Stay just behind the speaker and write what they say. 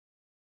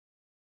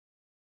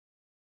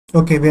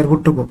Okay, we are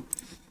good to go.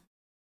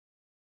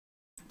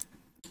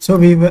 So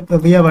we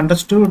have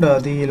understood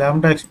the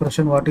lambda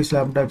expression. What is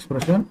lambda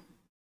expression?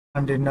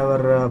 And in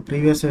our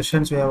previous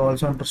sessions, we have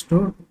also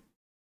understood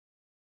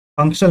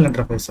functional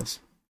interfaces,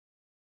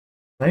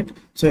 right?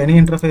 So any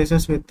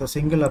interfaces with a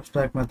single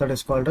abstract method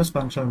is called as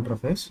functional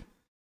interface.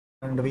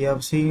 And we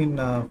have seen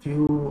a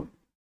few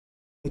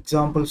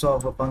examples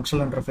of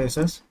functional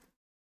interfaces.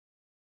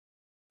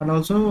 And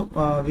also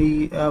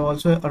we have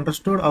also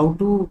understood how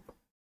to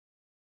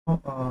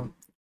uh,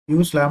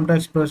 use lambda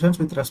expressions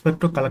with respect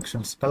to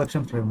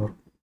collection framework,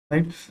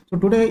 right? So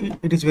today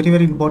it is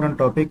very important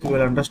topic. You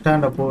will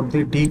understand about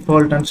the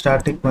default and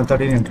static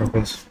method in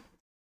interface.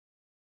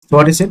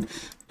 What is it?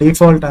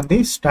 Default and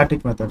the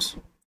static methods.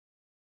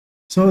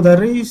 So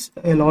there is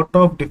a lot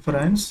of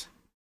difference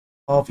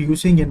of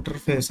using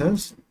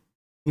interfaces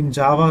in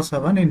Java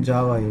 7 and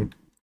Java 8.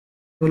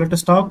 So let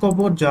us talk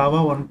about Java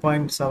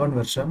 1.7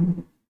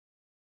 version.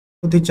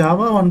 So the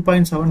Java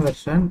 1.7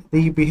 version,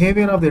 the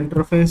behavior of the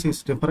interface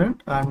is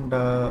different, and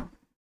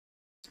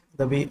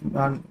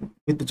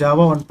with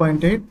Java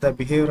 1.8, the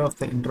behavior of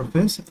the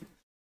interface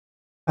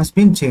has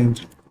been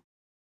changed,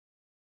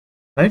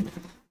 right?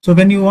 So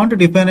when you want to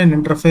define an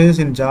interface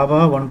in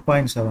Java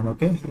 1.7,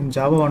 okay, in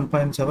Java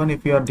 1.7,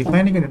 if you are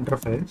defining an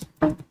interface,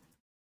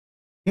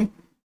 okay,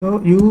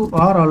 so you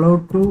are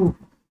allowed to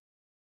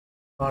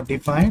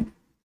define,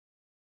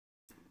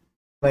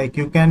 like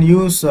you can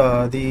use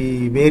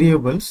the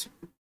variables.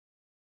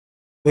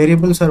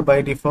 Variables are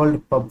by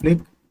default public,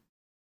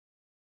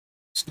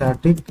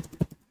 static,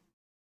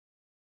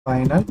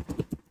 final.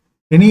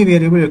 Any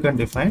variable you can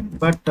define,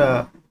 but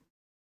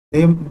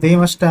they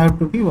must have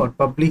to be what?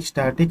 Public,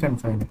 static,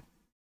 and final.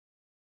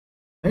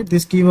 Right?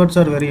 These keywords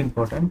are very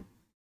important.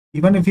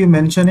 Even if you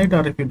mention it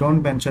or if you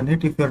don't mention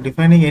it, if you are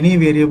defining any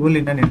variable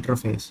in an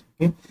interface,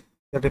 okay,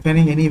 you are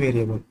defining any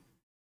variable.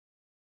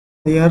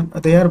 They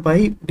are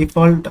by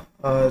default,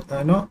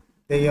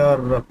 they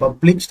are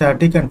public,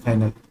 static, and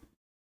final.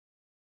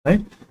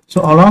 Right?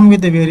 So along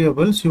with the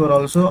variables, you are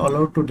also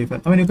allowed to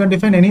define. I mean, you can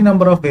define any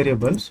number of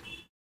variables,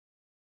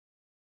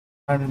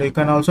 and you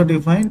can also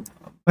define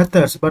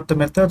methods, but the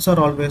methods are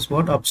always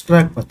what?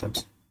 Abstract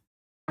methods.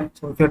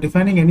 So if you are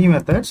defining any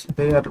methods,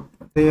 they are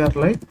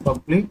like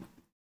public,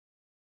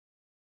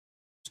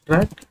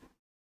 abstract,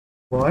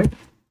 void,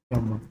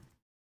 m1.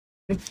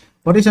 Okay.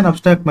 What is an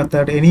abstract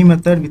method? Any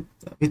method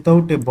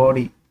without a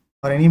body,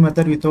 or any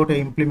method without a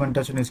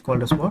implementation is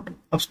called as what?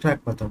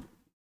 Abstract method,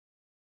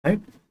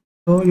 right?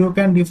 So you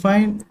can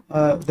define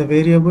the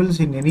variables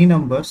in any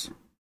numbers,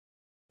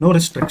 no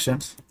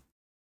restrictions,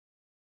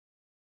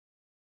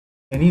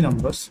 any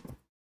numbers,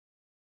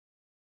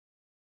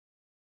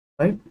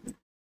 right?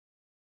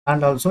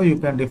 And also you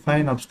can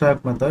define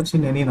abstract methods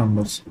in any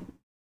numbers,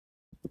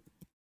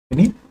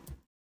 any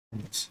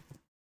numbers,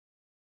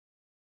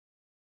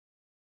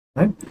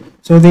 right?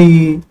 So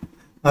the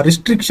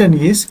restriction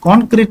is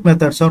concrete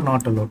methods are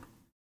not allowed.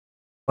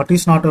 What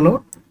is not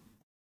allowed?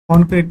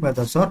 Concrete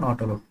methods are not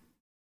allowed.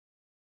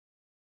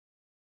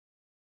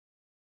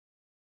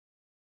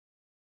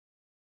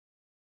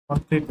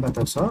 Concrete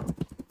methods are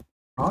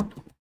not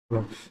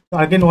allowed. So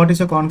again, what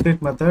is a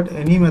concrete method?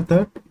 Any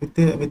method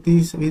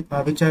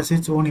which has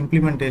its own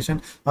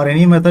implementation, or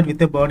any method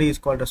with a body is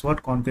called as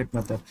what? Concrete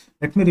method.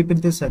 Let me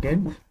repeat this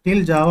again.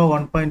 Till Java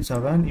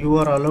 1.7, you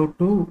are allowed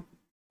to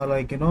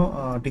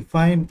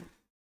define.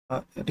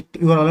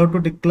 You are allowed to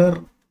declare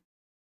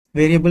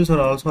variables,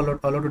 are also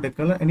allowed to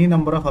declare any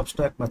number of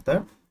abstract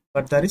method,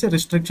 but there is a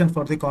restriction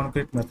for the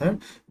concrete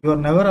method. You are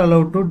never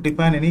allowed to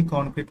define any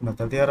concrete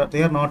method. They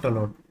are not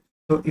allowed.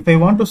 So if I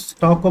want to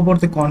talk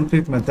about the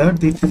concrete method,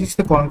 this is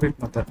the concrete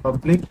method: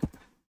 public,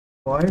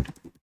 void,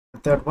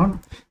 method one,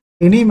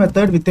 any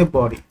method with a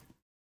body.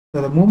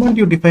 So the moment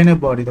you define a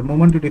body, the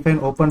moment you define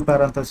open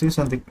parenthesis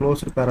and the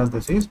closed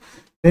parenthesis,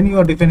 then you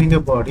are defining a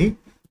body.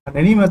 And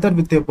any method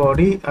with a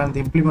body and the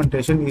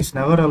implementation is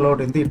never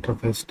allowed in the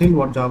interface till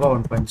Java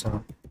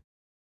 1.7.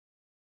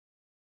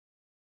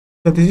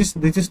 So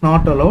this is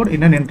not allowed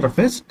in an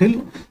interface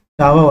till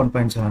Java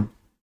 1.7.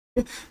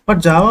 Okay. But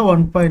Java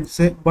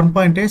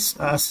 1.8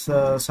 has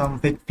some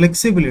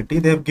flexibility.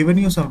 They have given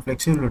you some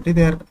flexibility.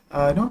 They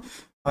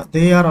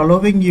are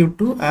allowing you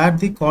to add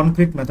the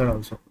concrete method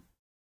also.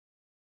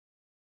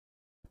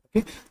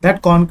 Okay,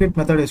 that concrete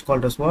method is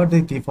called as what?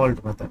 The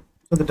default method.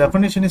 So the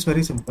definition is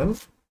very simple.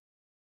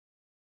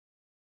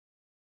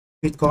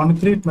 The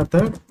concrete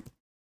methods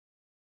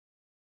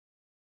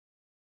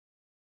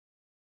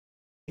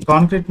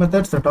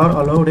that are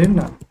allowed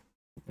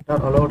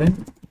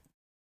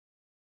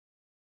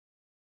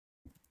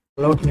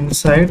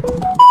inside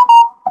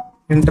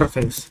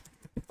interface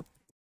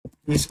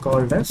is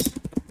called as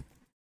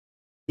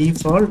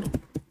default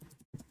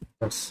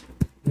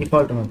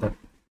method.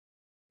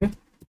 Okay,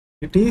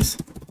 it is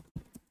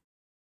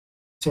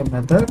a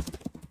method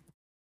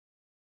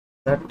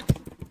that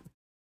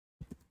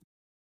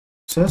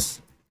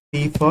access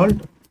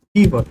default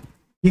keyword.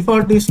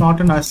 Default is not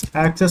an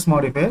access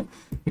modifier,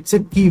 it's a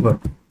keyword.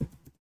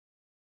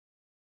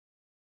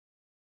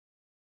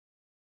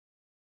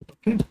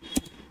 Okay,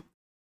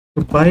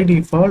 So by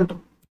default,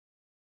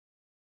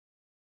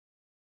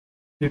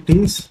 it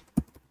is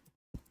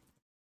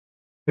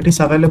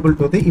available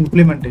to the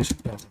implementation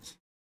classes.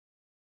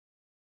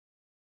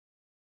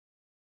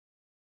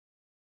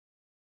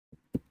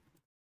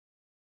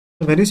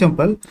 So very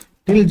simple.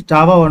 Till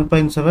Java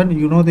 1.7,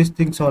 you know these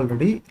things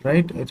already,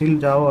 right? Till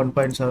Java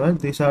 1.7,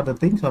 these are the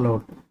things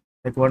allowed.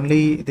 Like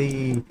only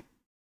the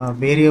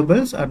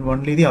variables and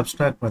only the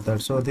abstract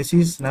method. So this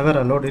is never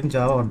allowed in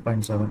Java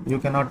 1.7. You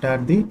cannot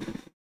add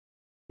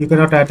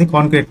the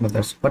concrete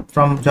methods. But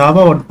from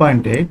Java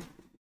 1.8,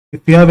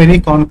 if you have any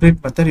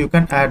concrete method, you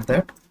can add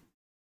that.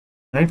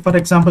 Right? For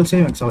example,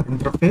 same example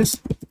interface.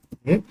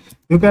 Okay,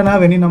 you can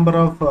have any number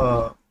of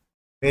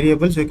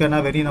variables. You can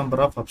have any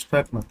number of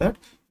abstract method.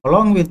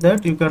 Along with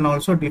that, you can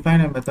also define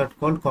a method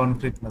called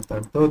concrete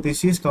method. So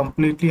this is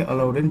completely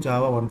allowed in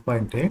Java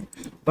 1.8,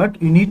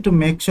 but you need to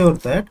make sure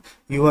that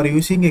you are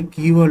using a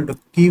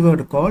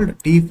keyword called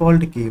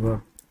default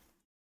keyword.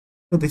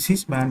 So this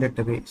is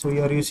mandatory. So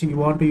you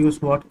want to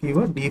use what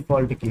keyword?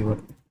 Default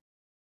keyword.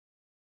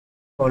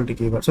 Default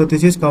keyword. So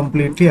this is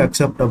completely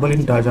acceptable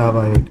in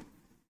Java 8.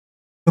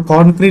 So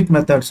concrete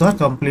methods are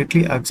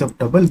completely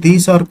acceptable.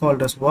 These are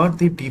called as what?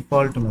 The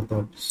default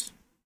methods.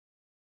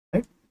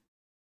 Right?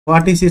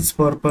 What is its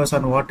purpose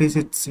and what is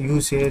its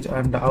usage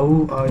and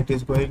how it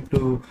is going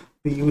to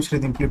be used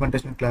in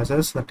implementation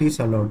classes, that is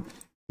allowed.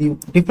 The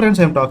difference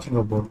I am talking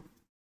about.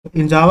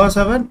 In Java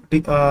 7,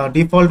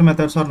 default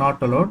methods are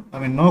not allowed. I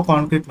mean, no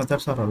concrete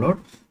methods are allowed.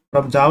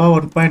 From Java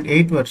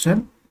 1.8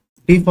 version,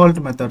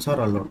 default methods are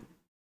allowed.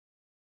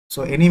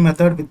 So any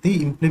method with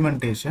the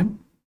implementation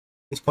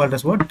is called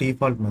as what?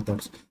 Default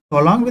methods. So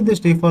along with this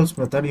default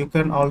method, you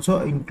can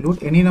also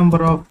include any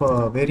number of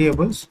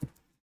variables,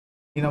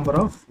 and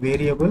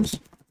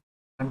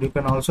you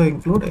can also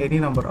include any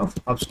number of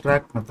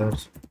abstract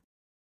methods.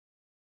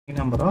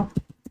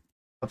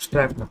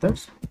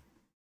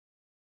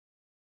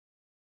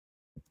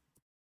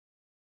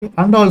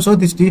 And also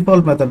this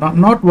default method,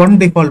 not one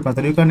default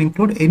method, you can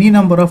include any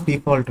number of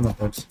default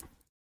methods.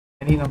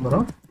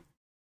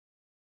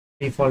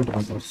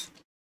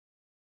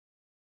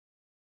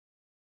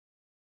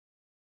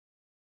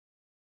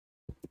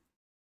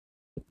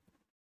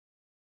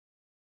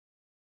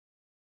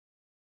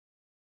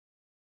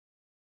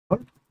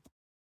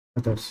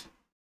 Methods.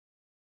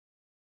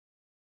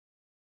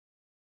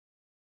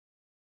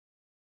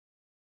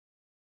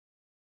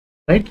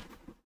 Right?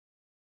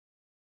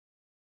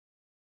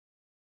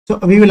 So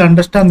we will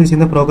understand this in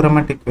the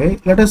programmatic way.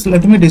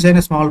 Let me design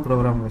a small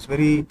program. It's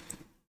very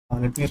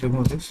let me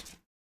remove this.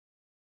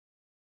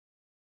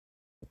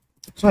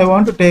 So I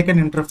want to take an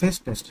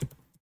interface test.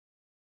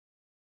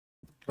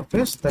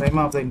 The name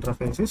of the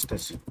interface is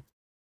test.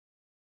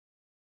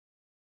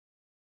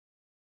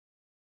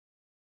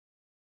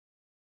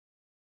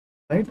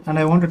 Right? And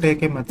I want to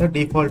take a method,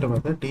 default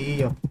method,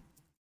 def,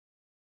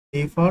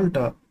 default,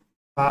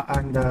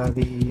 and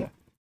the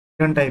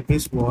return type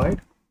is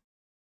void.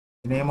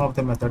 The name of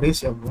the method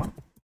is f1.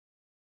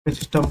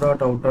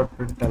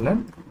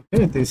 System.out.println.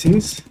 Okay, this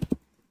is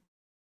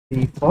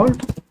default.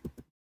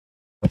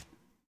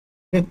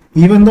 Okay.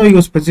 Even though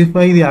you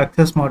specify the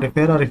access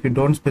modifier, or if you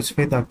don't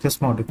specify the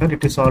access modifier,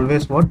 it is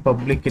always what?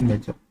 Public in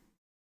nature.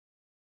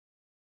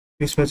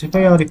 If you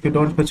specify or if you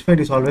don't specify,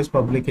 it is always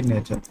public in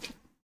nature.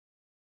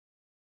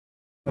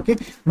 Okay,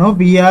 now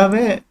we have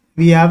an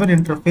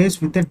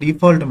interface with a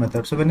default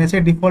method. So when I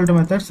say default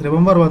methods,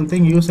 remember one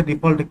thing: use the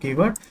default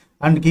keyword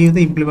and give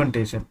the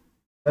implementation.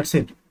 That's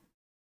it.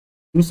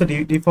 Use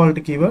the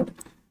default keyword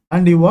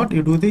and you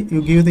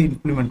give the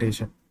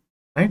implementation.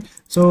 Right?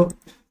 So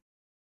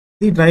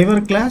the driver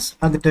class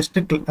and the test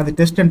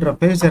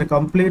interface are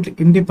completely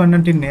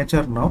independent in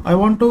nature. Now I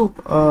want to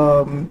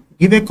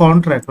give a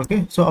contract.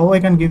 Okay, so how I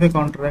can give a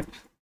contract?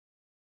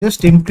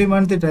 Just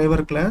implement the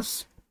driver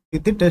class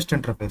with the test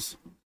interface.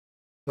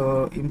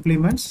 So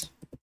implements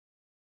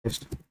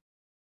test.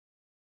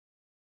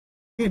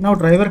 Okay, now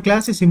driver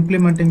class is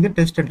implementing the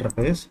test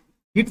interface.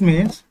 It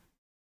means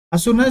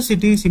as soon as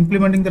it is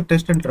implementing the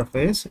test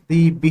interface,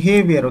 the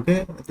behavior,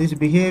 okay, this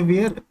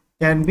behavior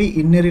can be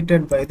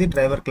inherited by the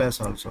driver class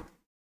also,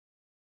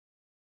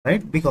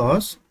 right?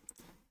 Because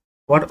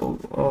what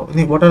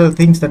are the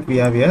things that we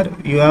have here?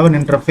 You have an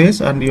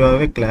interface and you have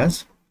a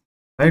class,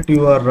 right?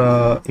 You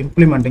are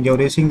implementing,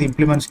 you're using the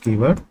implements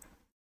keyword,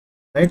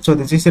 right? So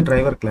this is a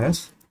driver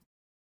class,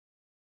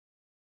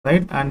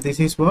 right? And this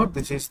is what?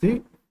 This is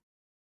the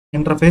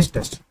interface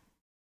test.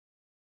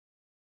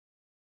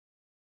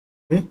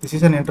 Okay, this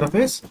is an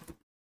interface.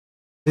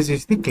 This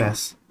is the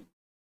class.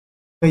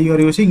 Okay, you are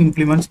using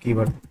implements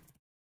keyword,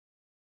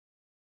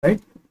 right?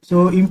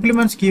 So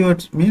implements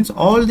keywords means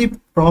all the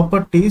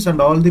properties and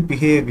all the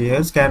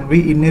behaviors can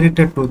be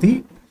inherited to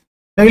the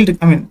child.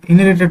 I mean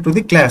inherited to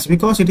the class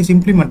because it is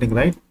implementing,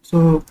 right?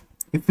 So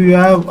if you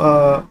have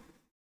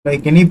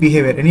like any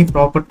behavior, any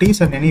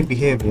properties and any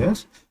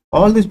behaviors,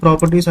 all these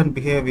properties and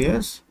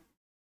behaviors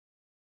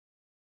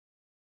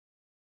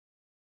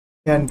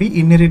can be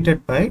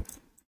inherited by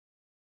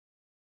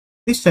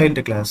this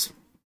child class.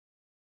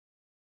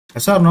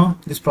 Yes or no?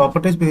 These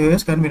properties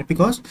behaviors can be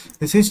because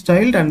this is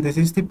child and this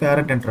is the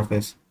parent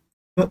interface.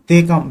 So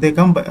they come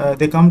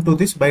to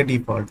this by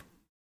default.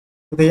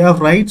 So they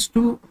have rights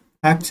to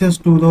access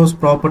to those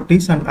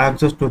properties and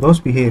access to those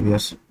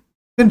behaviors,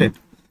 isn't it?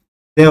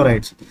 They have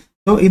rights.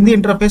 So in the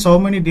interface, how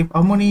many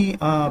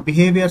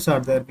behaviors are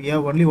there? We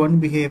have only one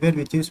behavior,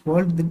 which is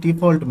called the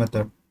default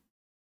method.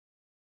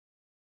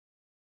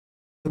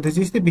 So this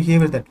is the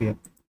behavior that we have,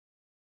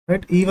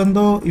 right? Even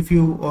though if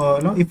you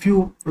if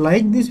you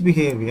like this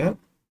behavior,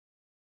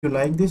 you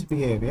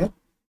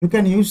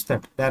can use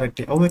that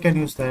directly. How we can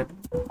use that?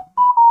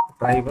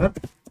 Driver,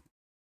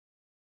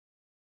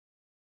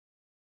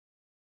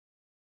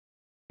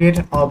 create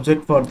an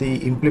object for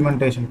the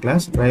implementation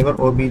class, driver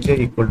obj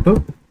equal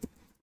to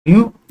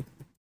new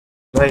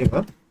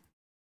driver,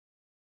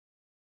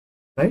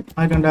 right?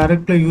 I can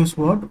directly use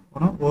what,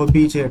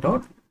 obj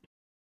dot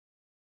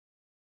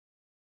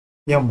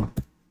m1.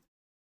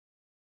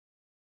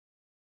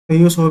 I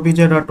use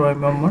obj dot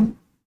m1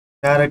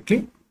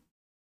 directly.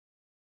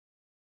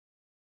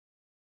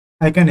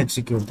 I can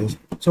execute this.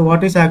 So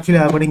what is actually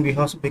happening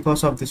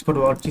because of this code?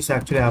 What is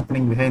actually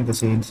happening behind the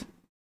scenes?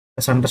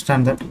 Let's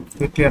understand that.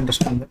 Quickly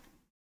understand that.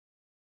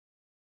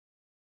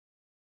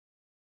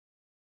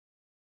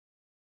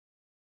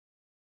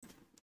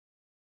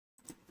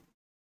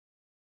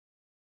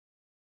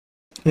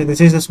 Okay,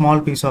 this is a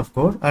small piece of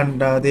code, and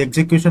the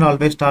execution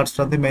always starts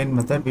from the main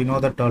method. We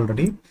know that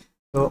already.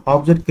 So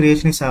object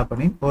creation is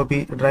happening.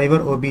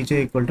 Driver obj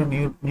equal to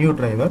new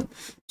driver.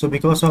 So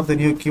because of the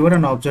new keyword,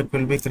 an object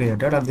will be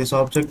created, and this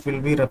object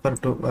will be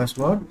referred to as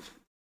what?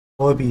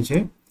 Obj.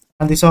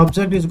 And this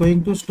object is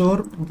going to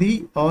store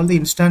all the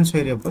instance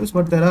variables,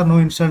 but there are no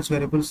instance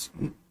variables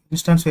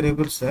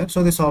there.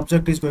 So this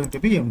object is going to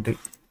be empty.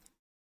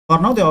 For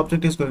now, the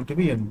object is going to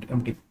be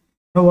empty.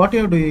 Now what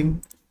you are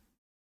doing?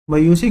 By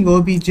using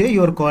obj,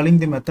 you are calling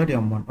the method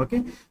m1.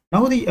 Okay.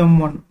 Now the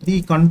m1,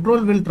 the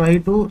control will try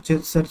to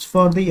search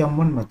for the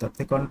m1 method.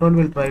 The control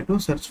will try to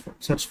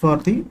search for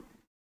the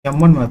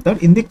m1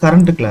 method in the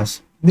current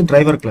class, the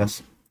driver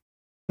class.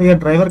 So your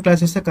driver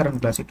class is the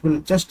current class. It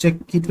will just check.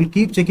 It will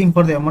keep checking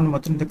for the m1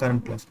 method in the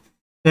current class.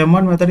 The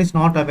m1 method is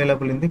not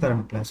available in the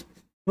current class.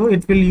 So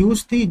it will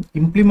use the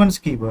implements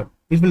keyword.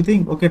 It will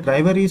think, okay,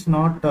 driver is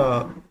not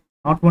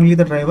only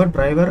the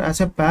driver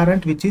as a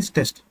parent, which is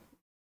test,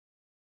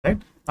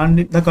 right? And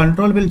the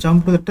control will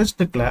jump to the test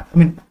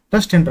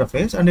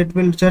interface, and it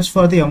will search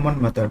for the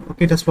m1 method.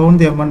 Okay, it has found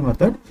the m1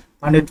 method,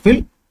 and it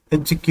will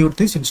execute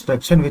this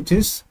instruction, which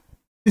is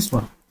this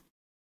one.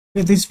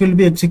 Okay, this will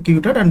be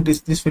executed, and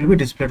this will be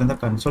displayed in the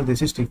console.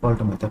 This is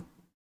default method,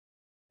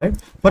 right?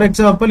 For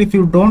example, if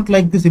you don't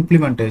like this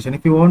implementation,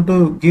 if you want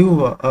to give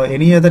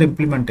any other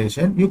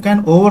implementation, you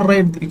can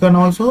override. You can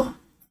also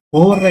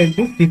override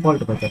this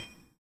default method.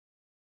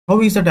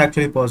 How is that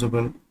actually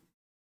possible,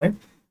 right?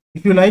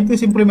 If you like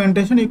this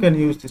implementation, you can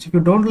use this. If you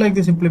don't like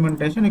this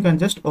implementation, you can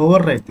just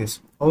override this.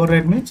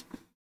 Override means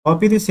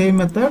copy the same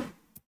method,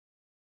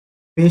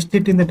 paste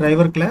it in the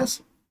driver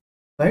class,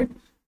 right,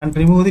 and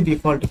remove the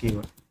default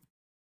keyword.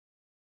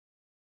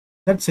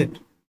 That's it.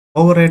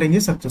 Overriding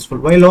is successful.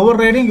 While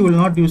overriding, you will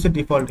not use the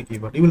default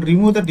keyword. You will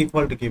remove the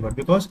default keyword,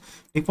 because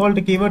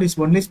default keyword is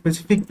only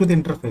specific to the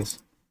interface.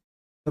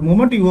 The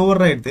moment you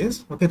override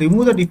this, okay,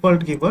 remove the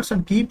default keywords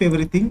and keep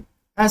everything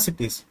as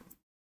it is.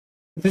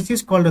 This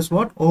is called as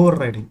what?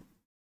 Overriding,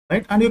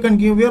 right? And you can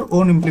give your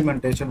own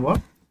implementation.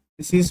 What?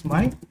 This is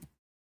my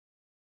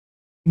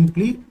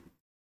implementation.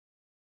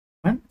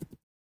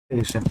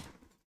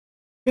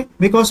 Okay.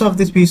 Because of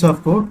this piece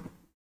of code,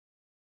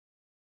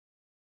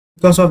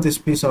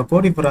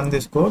 if you run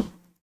this code,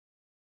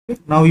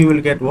 okay, now you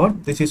will get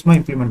what? This is my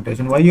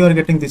implementation. Why you are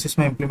getting this is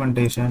my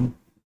implementation?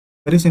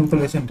 Very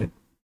simple, isn't it?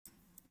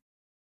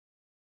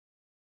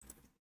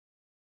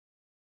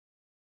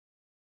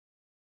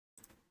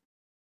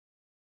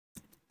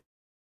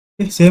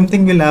 Okay, same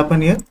thing will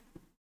happen here.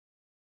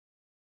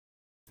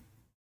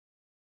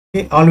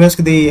 Okay, always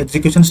the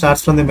execution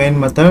starts from the main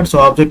method. So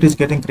object is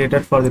getting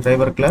created for the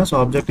driver class. So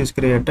object is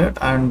created,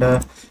 and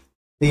the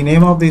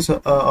name of this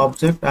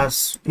object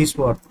is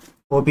what?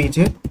 Obj,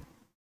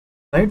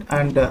 right?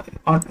 And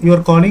you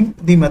are calling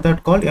the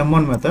method called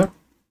m1 method,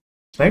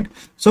 right?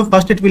 So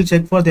first it will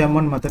check for the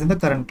m1 method in the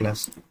current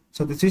class.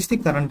 So this is the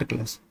current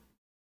class.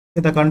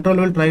 The control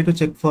will try to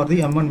check for the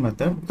m1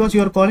 method, because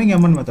you are calling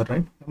m1 method,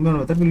 right? M1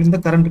 method will in the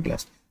current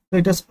class. So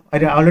it has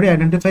already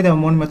identified the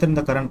m1 method in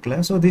the current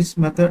class. So this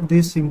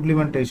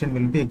implementation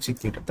will be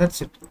executed.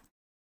 That's it.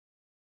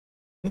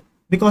 Okay.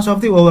 Because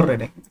of the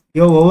overriding,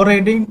 you are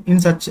overriding in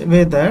such a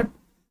way that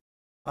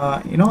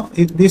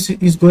this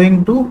is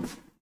going to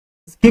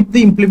skip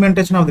the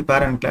implementation of the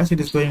parent class. It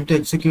is going to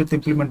execute the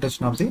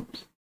implementation of the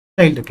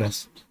child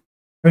class.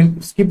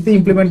 Skip the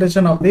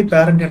implementation of the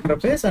parent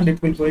interface, and it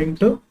will going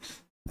to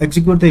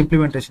execute the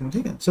implementation.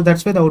 So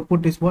that's why the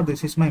output is what?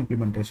 This is my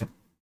implementation,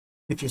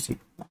 if you see,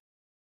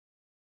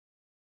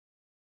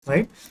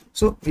 right?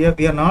 So we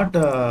are not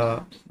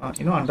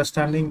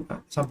understanding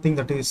something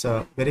that is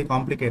very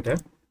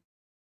complicated.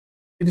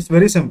 It is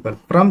very simple.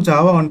 From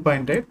Java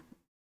 1.8,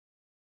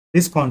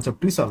 This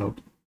concept is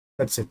allowed.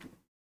 That's it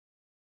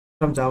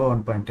from Java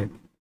 1.8,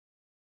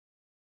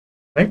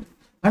 right?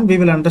 And we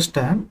will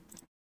understand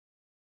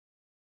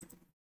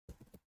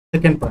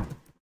second point,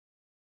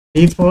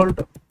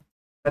 default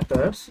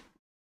methods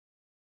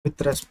with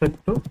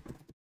respect to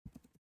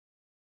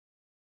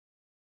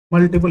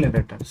multiple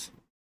inheritance.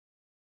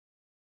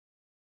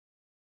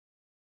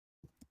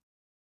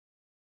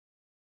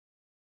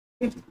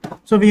 Okay.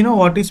 So we know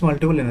what is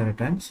multiple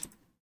inheritance.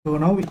 So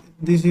now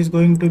this is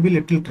going to be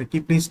little tricky.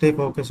 Please stay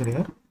focused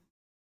here.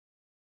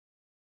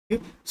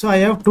 Okay. So I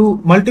have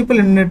multiple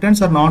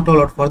inheritance are not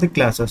allowed for the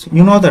classes.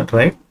 You know that,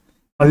 right?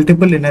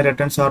 Multiple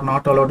inheritance are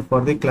not allowed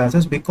for the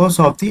classes because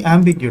of the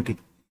ambiguity.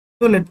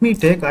 So let me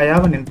take, I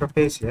have an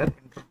interface here,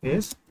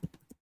 interface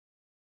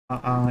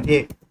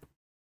A.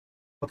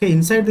 Okay,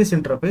 inside this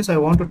interface, I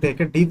want to take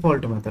a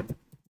default method.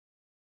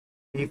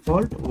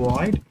 Default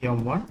void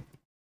m1,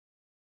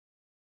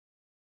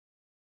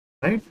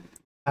 right?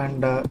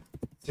 And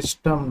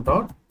system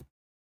dot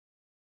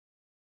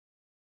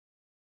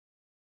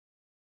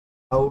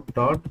out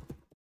dot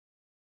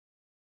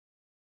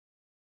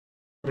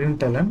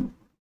println.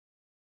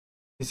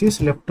 This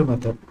is left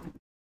method.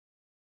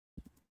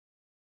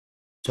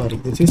 Sorry,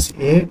 this is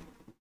a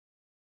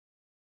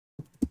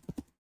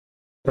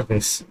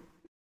interface.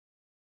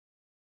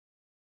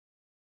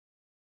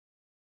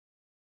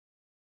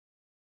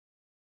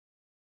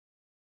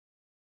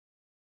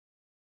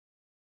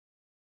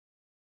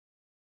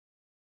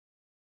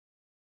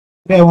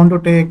 Okay, I want to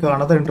take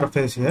another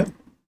interface here,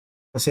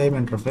 the same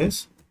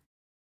interface.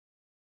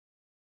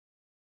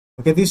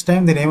 Okay, this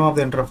time the name of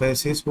the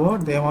interface is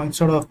what?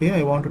 Instead of A,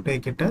 I want to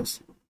take it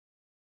as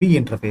B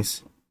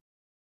interface.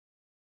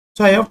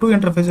 So I have two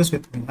interfaces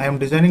with me. I am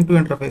designing two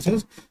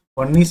interfaces.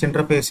 One is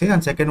interface A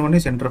and second one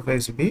is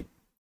interface B,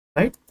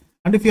 right?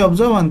 And if you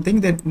observe one thing,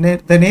 that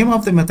the name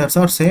of the methods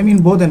are same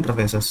in both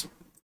interfaces.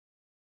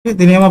 Okay,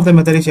 the name of the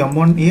method is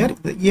m1 here.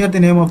 Here the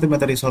name of the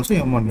method is also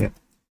m1 here.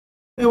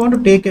 I want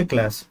to take a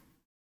class.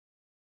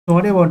 So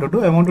what I want to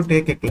do, I want to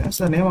take a class.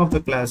 The name of the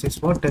class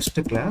is what? Test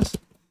class.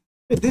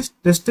 This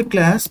test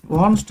class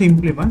wants to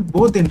implement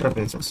both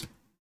interfaces.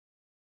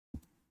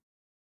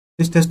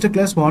 This test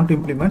class wants to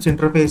implement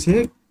interface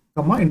A,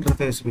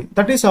 interface B.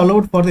 That is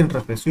allowed for the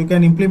interface. You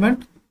can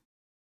implement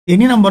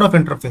any number of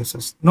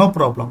interfaces, no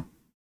problem.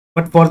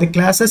 But for the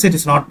classes, it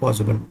is not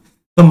possible.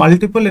 So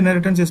multiple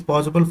inheritance is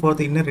possible for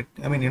the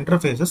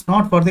interfaces,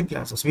 not for the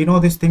classes. We know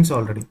these things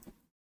already.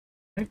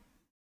 Right?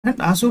 And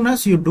as soon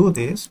as you do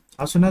this,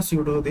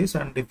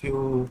 and if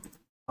you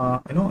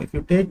if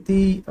you take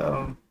the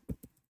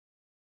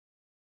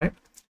right,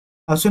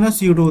 as soon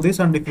as you do this,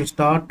 and if you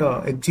start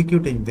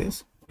executing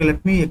this, okay,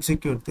 let me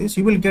execute this,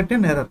 you will get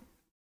an error.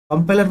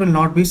 Compiler will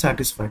not be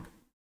satisfied.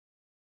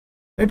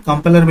 Right?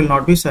 Compiler will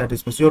not be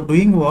satisfied. So you're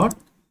doing what?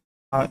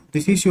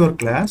 This is your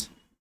class,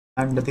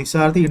 and these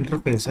are the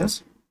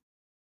interfaces.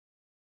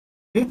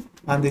 Okay,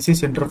 and this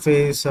is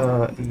interface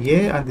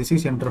A, and this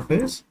is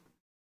interface.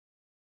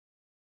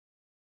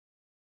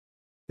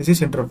 This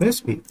is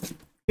interface B.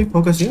 Okay,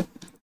 focus here,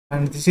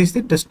 and this is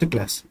the test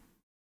class.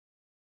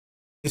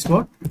 This is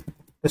what?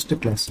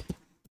 Test class.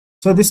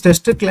 So this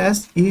test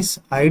class is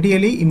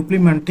ideally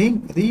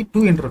implementing the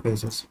two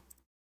interfaces,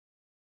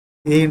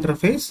 A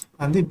interface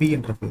and the B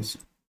interface.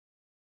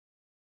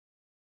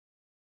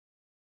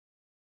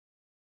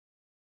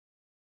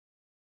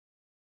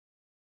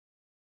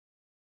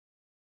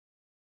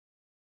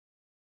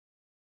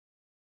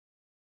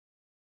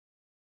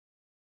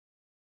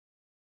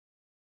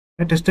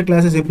 A test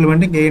class is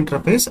implementing A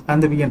interface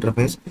and the B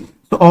interface.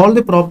 So all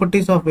the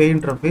properties of A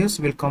interface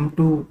will come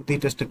to the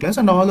test class,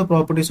 and all the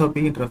properties of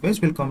B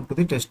interface will come to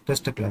the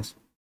test class.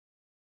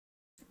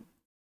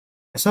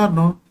 Yes or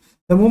no?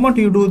 The moment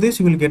you do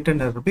this, you will get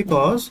an error,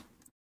 because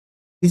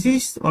this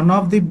is one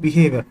of the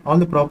behavior, all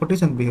the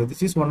properties and behavior.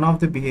 This is one of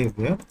the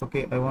behavior.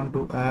 Okay, I want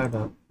to add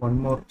one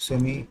more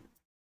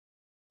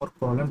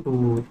column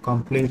to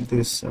complete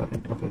this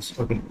interface.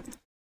 Okay.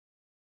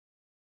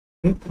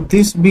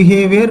 This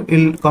behavior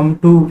will come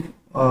to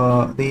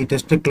the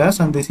test class,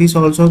 and this is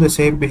also the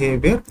same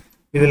behavior.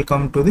 It will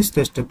come to this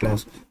test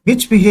class.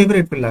 Which behavior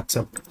it will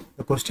accept?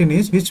 The question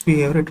is which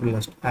behavior it will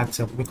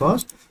accept,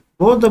 because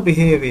both the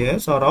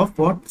behaviors are of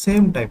what?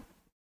 Same type.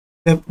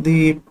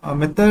 The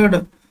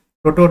method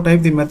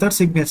prototype, the method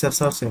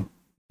signatures are same.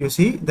 You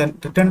see, the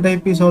return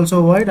type is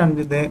also void, and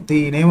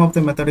the name of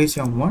the method is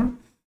m1.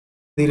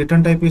 The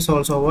return type is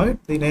also void.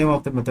 The name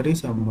of the method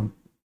is m1.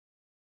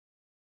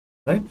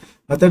 Right?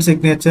 Method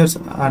signatures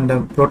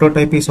and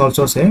prototype is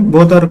also same.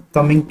 Both are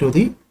coming to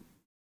the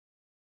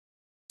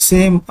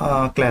same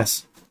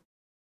class.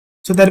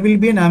 So there will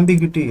be an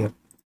ambiguity here.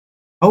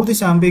 How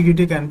this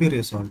ambiguity can be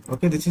resolved?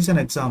 Okay, this is an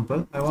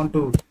example. I want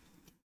to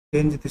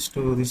change this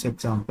to this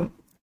example.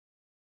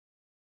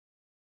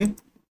 Okay,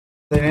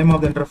 the name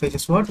of the interface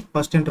is what?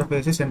 First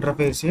interface is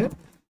interface A,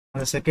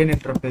 and the second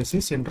interface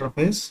is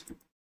interface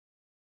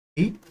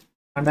B.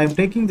 And I'm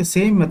taking the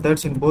same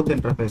methods in both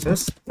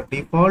interfaces. The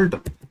default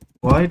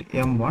void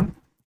m1.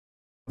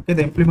 Okay,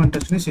 the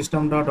implementation is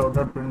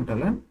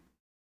system.out.println,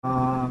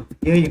 A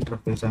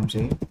interface I'm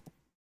saying.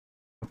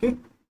 Okay,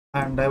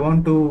 and I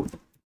want to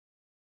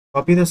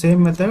copy the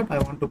same method. I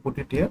want to put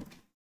it here.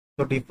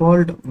 So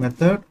default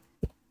method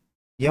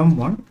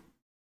M1.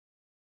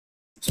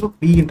 So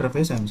B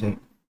interface I'm saying,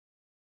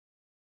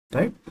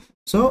 right?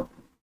 So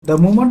the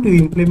moment you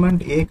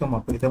implement A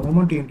comma P, the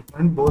moment you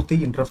implement both the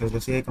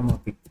interfaces A comma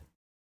P,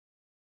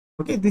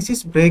 okay, this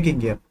is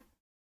breaking here.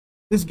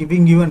 This is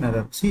giving you an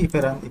error. See,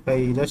 if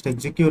I just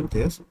execute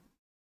this,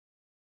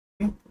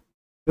 okay,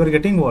 you are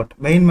getting what?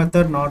 Main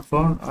method not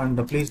found,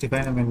 and please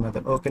define a main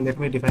method. Okay, let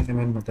me define the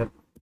main method.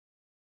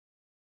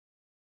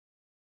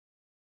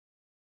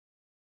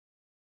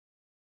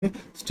 Okay.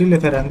 Still,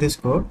 if I run this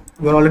code,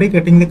 you are already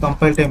getting the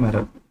compile time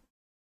error.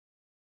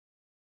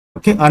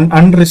 Okay,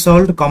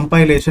 unresolved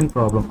compilation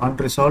problem.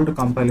 Unresolved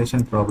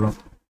compilation problem.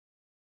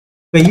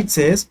 Where it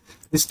says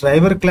this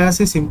driver class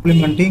is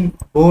implementing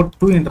both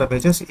two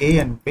interfaces A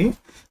and B,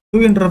 two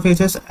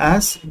interfaces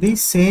as the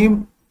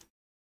same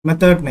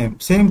method name,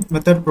 same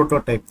method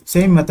prototype,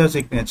 same method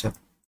signature.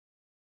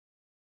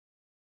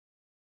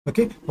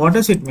 Okay, what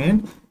does it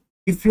mean?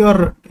 If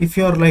you're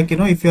like,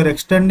 if you're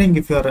extending,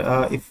 if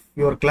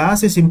your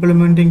class is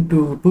implementing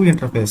two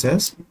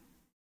interfaces,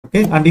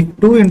 okay, and if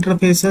two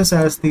interfaces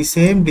has the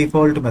same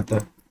default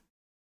method,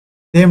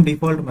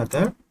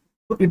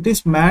 so it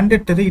is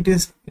mandatory,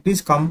 it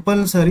is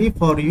compulsory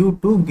for you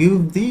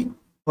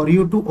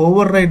to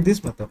override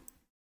this method.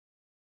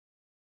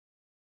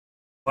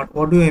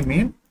 What do I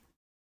mean?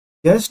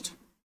 Just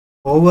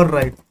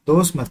override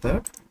those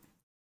methods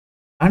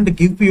and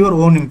give your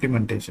own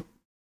implementation.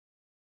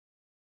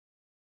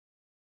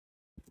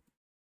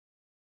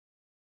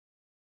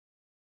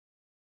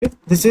 Okay?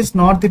 This is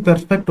not the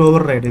perfect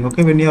overriding.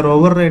 Okay, when you are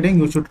overriding,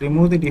 you should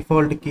remove the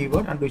default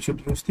keyword and you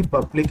should use the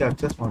public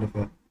access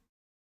modifier.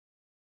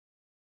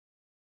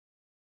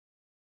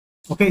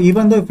 Okay,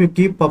 even though if you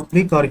keep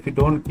public or if you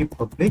don't keep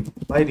public,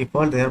 by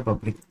default they are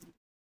public.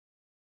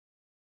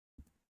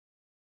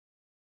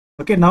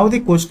 Okay, now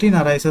the question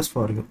arises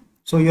for you.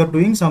 So you are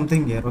doing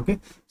something here. Okay,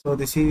 so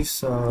this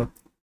is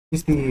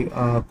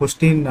the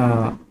question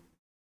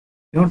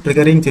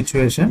triggering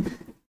situation.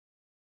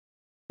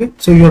 Okay,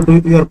 so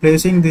you are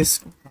placing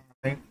this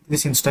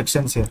these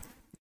instructions here.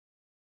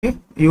 Okay,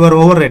 you are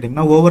overriding.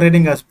 Now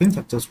overriding has been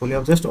successful. You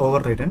have just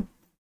overridden,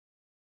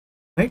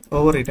 right?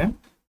 Overridden.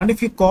 And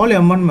if you call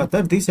M1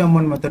 method, this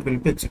M1 method will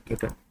be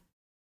executed.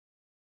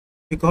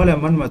 If you call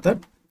M1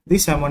 method,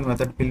 this M1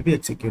 method will be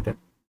executed.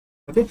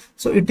 Okay,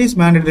 so it is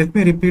mandatory. Let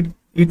me repeat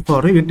it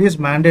for you. It is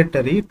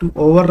mandatory to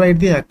override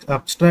the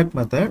abstract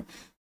method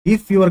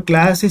if your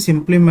class is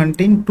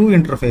implementing two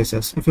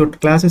interfaces. If your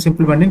class is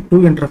implementing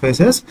two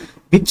interfaces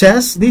which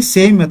has the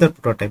same method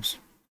prototypes,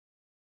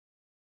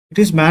 it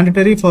is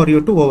mandatory for you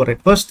to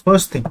override.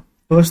 First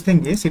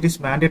thing is it is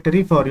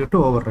mandatory for you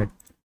to override.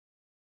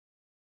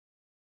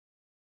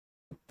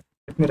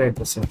 Let me write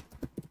this here.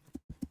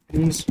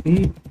 Please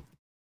be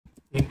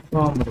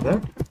informed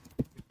that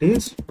it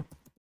is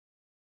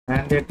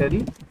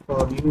mandatory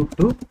for you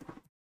to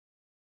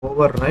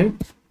override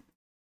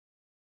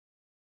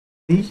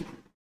the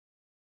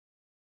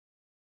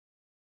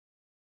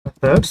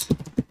methods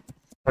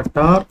that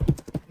are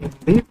in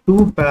the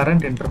two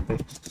parent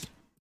interfaces.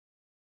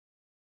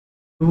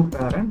 Two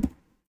parent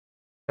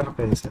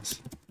interfaces.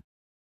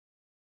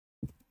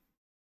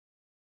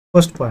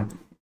 First point.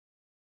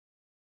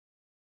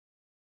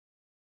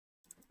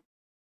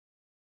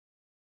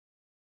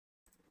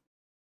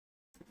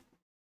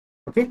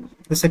 Okay,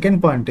 the second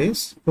point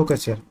is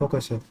focus here.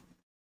 Okay,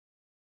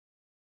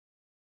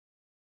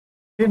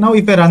 now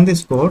if I run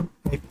this code,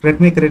 let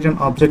me create an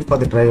object for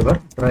the driver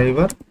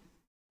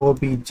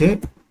obj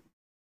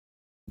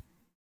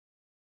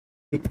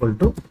equal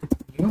to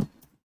new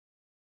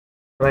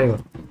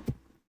driver.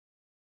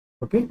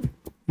 Okay,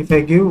 if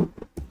I give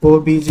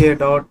obj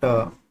dot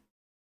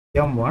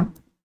m1,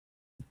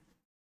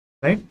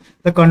 right,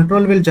 the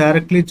control will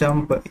directly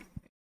jump.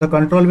 The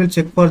control will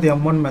check for the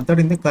m1 method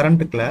in the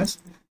current class.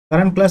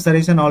 There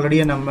is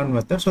already an m1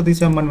 method, so this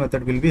m1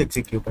 method will be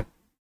executed.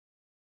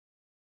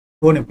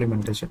 Own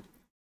implementation.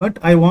 But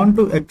I want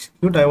to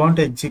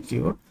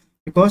execute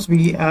because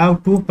we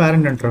have two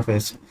parent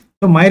interface.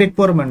 So my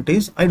requirement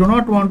is I do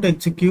not want to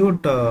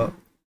execute the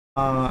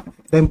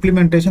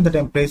implementation that I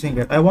am placing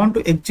it. I want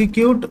to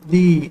execute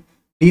the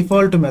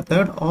default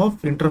method of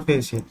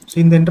interface here. So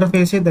in the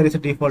interface here, there is a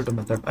default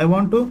method. I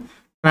want to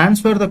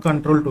transfer the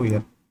control to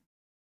here.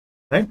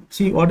 Right?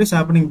 See what is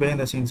happening behind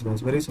the scenes,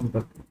 guys. Very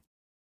simple.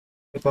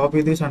 I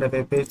copy this and if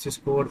I paste this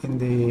code in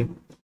the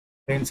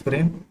main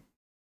screen.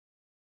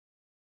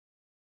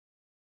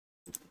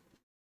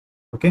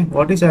 Okay,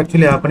 what is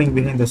actually happening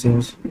behind the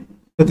scenes?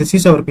 So this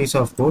is our piece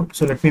of code.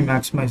 So let me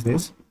maximize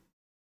this.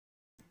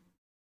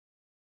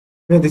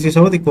 Okay, this is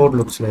how the code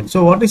looks like.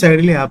 So what is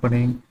ideally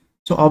happening?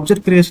 So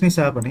object creation is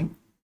happening,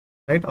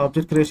 right?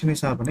 Object creation is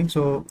happening.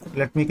 So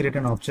let me create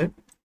an object,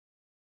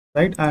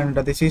 right? And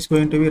this is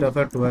going to be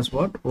referred to as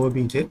what?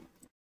 obj,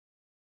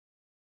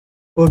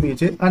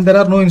 and there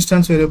are no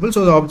instance variables,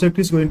 so the object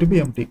is going to be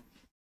empty.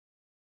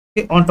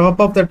 Okay, on top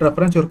of that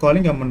reference, you're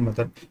calling M1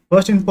 method.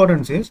 First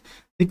importance is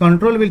the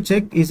control will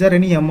check is there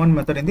any M1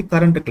 method in the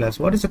current class.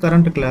 What is the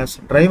current class?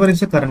 Driver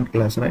is a current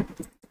class, right?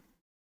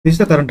 This is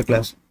the current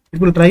class. It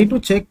will try to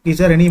check is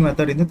there any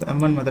method in the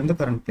M1 method in the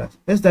current class.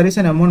 Yes, there is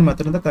an M1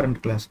 method in the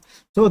current class.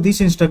 So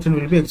this instruction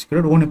will be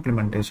executed on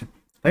implementation,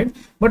 right?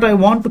 But I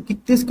want to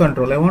kick this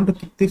control. I want to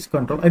kick this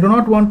control. I do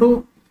not want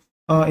to,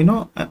 I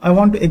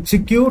want to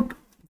execute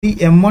the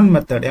M1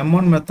 method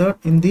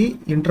in the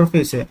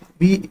interface.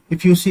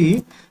 If you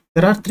see,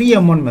 there are three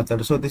M1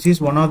 methods. So this is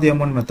one of the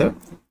M1 method,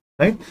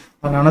 right?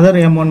 And another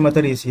M1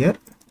 method is here,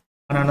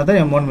 and another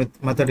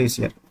M1 method is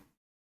here.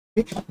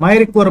 Okay. My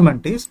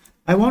requirement is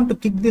I want to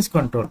kick this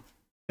control.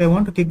 I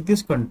want to kick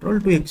this control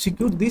to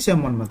execute this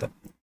M1 method.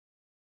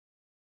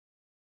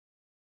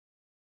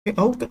 Okay.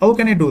 How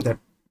can I do that?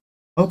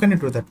 How can I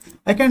do that?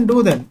 I can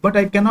do that, but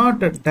I cannot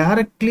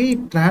directly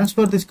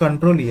transfer this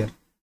control here.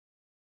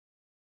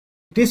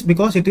 It is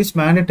because it is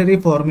mandatory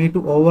for me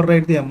to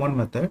override the M1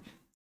 method,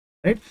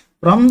 right?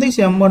 From this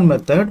M1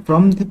 method,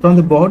 from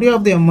the body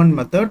of the M1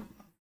 method,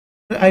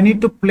 I need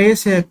to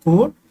place a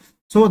code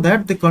so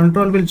that the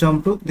control will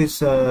jump to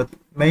this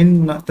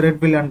main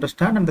thread will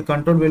understand, and the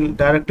control will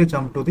directly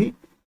jump to the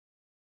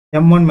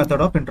M1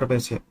 method of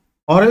interface here.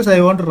 Or else I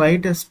want to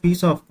write a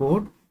piece of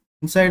code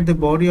inside the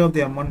body of the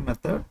M1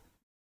 method,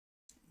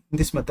 in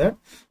this method,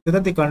 so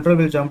that the control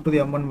will jump to the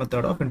M1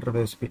 method of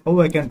interface B.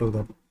 How I can do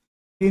that?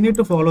 You need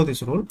to follow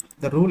this rule.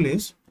 The rule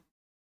is,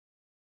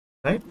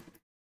 right,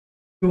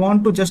 you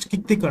want to just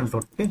kick the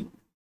control. Okay,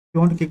 you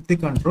want to kick the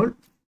control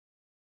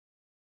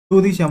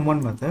to this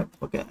M1 method.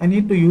 Okay, I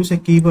need to use a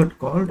keyword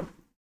called,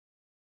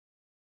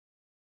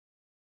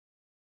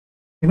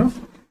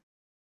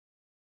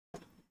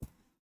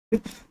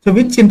 so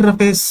which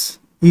interface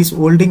is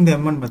holding the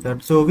M1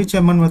 method? So which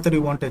M1 method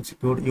you want to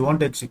execute? You want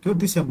to execute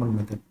this M1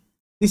 method.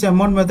 This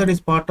M1 method is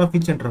part of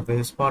which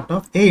interface? Part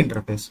of A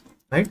interface,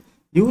 right?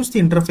 Use the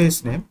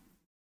interface name,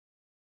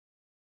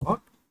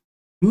 dot,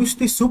 use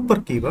the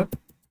super keyword,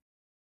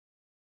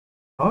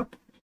 dot,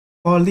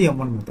 call the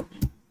M1 method.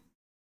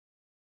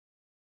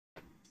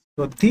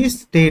 So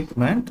this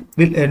statement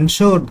will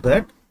ensure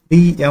that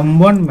the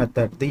M1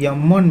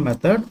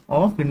 method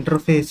of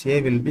interface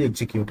A will be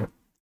executed.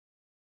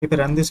 If I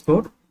run this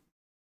code,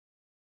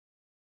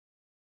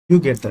 you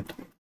get that.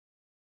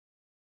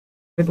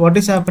 But what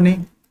is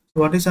happening?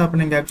 What is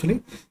happening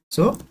actually?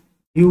 So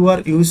you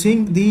are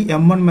using the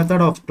M1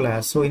 method of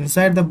class. So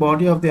inside the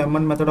body of the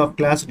M1 method of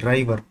class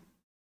driver,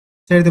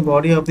 inside the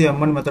body of the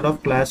M1 method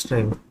of class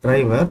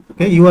driver,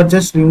 okay, you are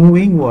just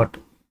removing what?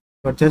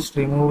 You are just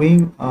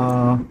removing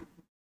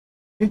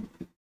okay,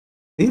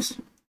 this.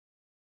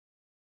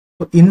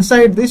 So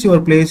inside this you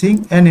are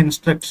placing an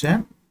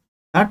instruction.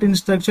 That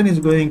instruction is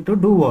going to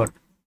do what?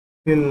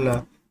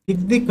 Will kick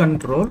the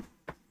control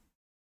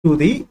to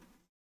the,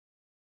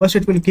 first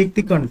it will kick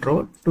the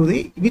control to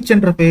the which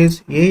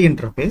interface? A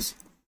interface.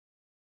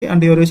 Okay,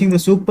 and you are using the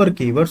super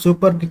keyword.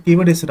 Super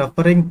keyword is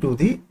referring to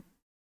the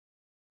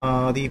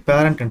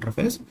parent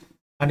interface,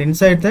 and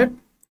inside that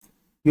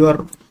you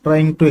are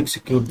trying to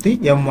execute the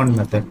M1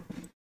 method.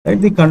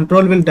 Right? The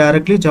control will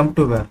directly jump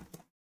to where?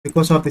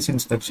 Because of this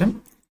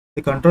instruction,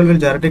 the control will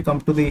directly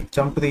jump to the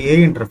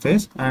A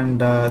interface, and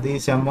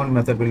this M1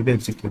 method will be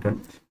executed.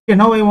 Okay,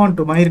 now I want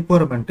to, my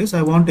requirement is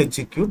I want to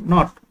execute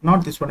not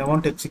this one. I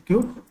want to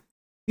execute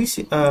this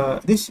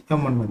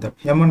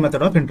M1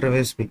 method of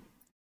interface B.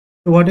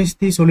 So what is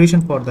the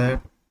solution for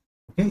that?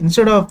 Okay,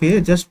 instead of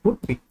A, just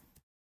put B.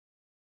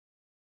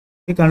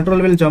 The control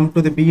will jump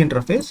to the B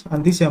interface,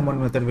 and this M1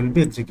 method will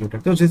be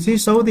executed. So this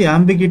is how the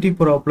ambiguity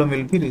problem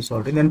will be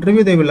resolved. In the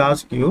interview, they will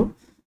ask you,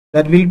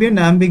 there will be an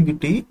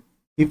ambiguity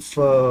if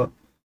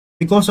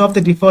because of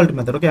the default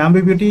method. Okay,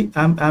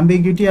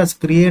 ambiguity as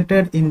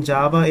created in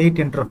Java 8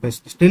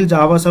 interface. Still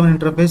Java 7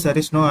 interface, there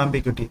is no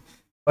ambiguity.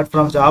 But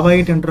from Java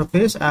 8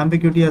 interface,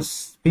 ambiguity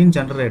has been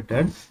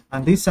generated,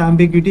 and this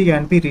ambiguity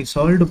can be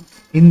resolved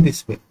in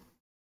this way.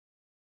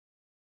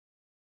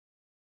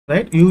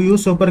 Right? You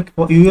use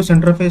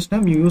interface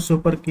name, you use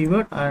super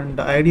keyword, and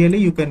ideally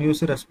you can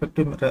use the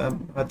respective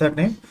method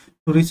name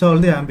to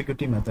resolve the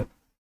ambiguity method.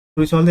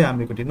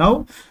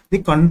 Now the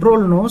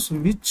control knows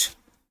which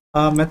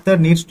method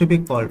needs to be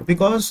called,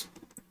 because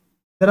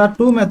there are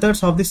two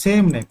methods of the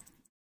same name.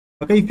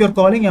 Okay, if you are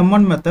calling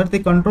M1 method, the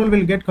control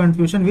will get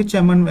confusion which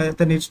M1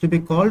 method needs to be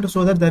called,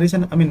 so that there is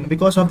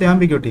because of the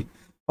ambiguity.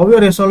 How you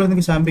are resolving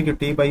this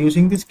ambiguity? By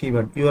using this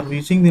keyword. You are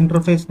using the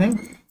interface name,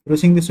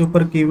 using the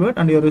super keyword,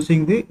 and you are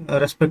using the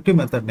respective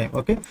method name.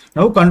 Okay,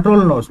 now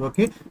control knows,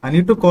 okay, I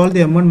need to call the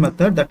M1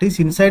 method that is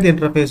inside the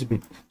interface B.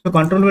 So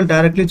control will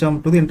directly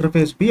jump to the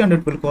interface B, and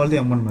it will call the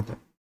M1 method.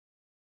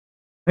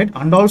 Right?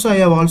 And also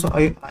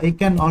I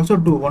can also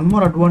do one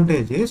more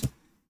advantage is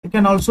I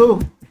can also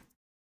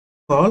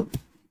call,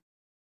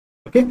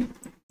 okay,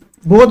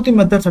 both the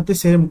methods at the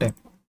same time.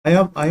 I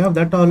have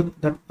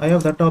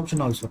that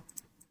option also,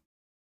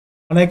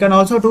 and I can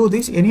also do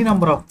this any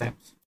number of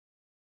times.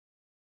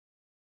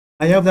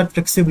 I have that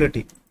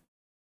flexibility.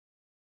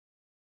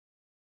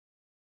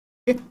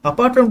 Okay.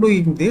 Apart from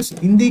doing this,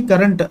 in the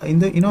current in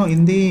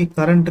the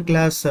current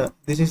class,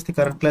 this is the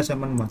current class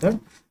MN method.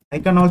 I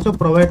can also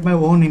provide my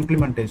own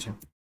implementation,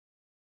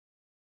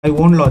 my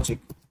own logic.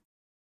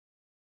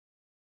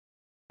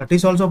 That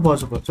is also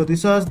possible. So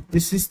this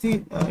is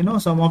the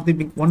some of the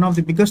one of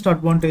the biggest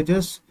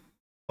advantages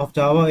of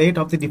Java 8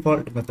 of the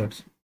default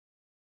methods.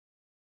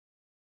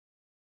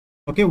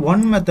 Okay,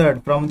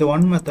 from the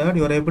one method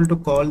you are able to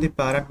call the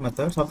parent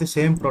methods of the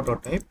same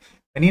prototype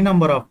any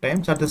number of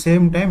times. At the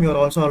same time, you are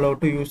also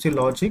allowed to use the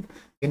logic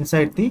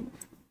inside the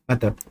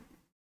method,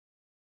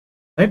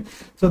 right?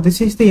 So this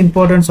is the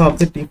importance of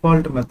the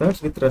default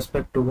methods with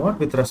respect to what?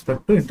 With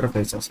respect to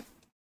interfaces,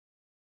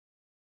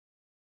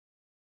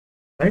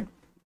 right?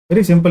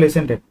 Very simple,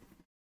 isn't it?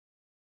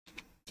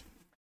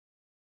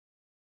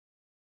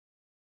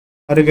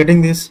 Are you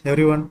getting this,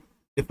 everyone?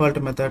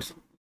 Default methods?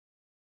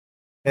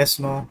 Yes,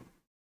 no?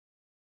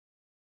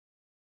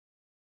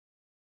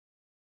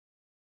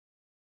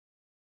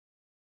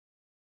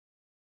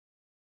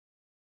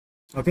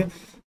 Okay,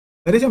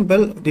 very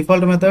simple.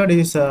 Default method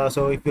is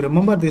so if you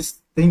remember,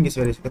 this thing is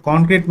very, the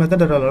concrete method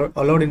that are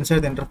allowed inside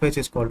the interface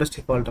is called as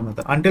default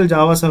method. Until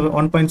Java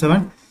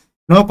 1.7,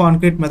 no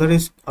concrete method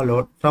is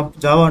allowed. From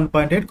Java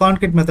 1.8,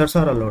 concrete methods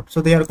are allowed,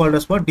 so they are called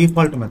as what?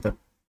 Default method.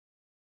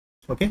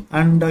 Okay,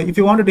 and if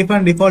you want to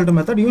define default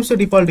method, use the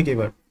default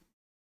keyword,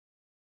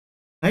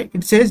 right?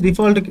 It says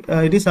default,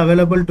 it is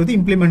available to the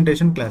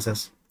implementation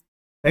classes,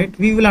 right?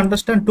 We will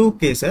understand two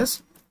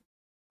cases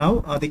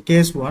now. The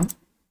case one.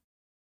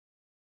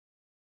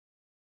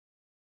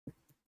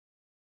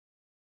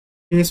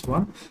 Case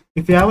one,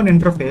 if you have an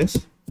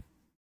interface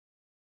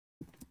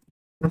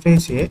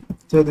A,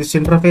 so this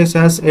interface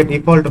has a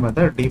default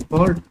method,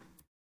 default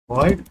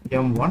void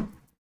m1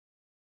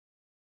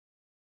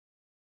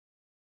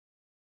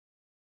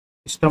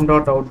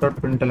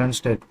 system.out.println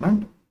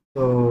statement.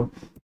 So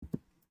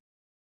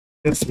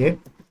here's A.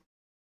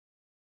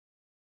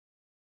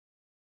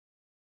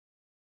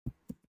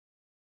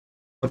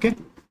 Okay,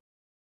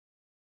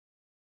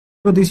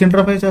 so this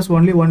interface has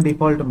only one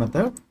default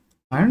method,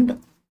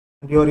 and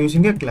you are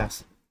using a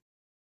class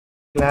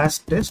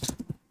test,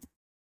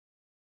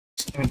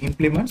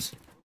 implements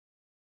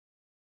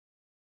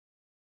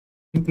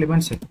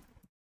it.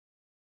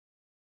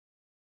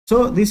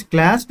 So this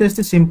class test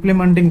is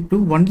implementing to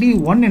only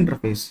one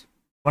interface,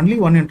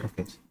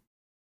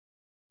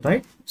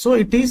 right? So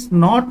it is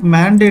not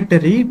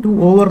mandatory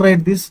to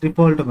override this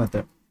default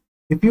method.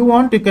 If you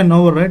want, you can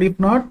override. If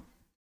not,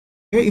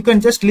 okay, you can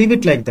just leave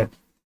it like that.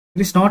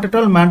 It is not at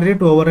all mandatory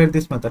to override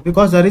this method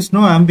because there is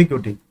no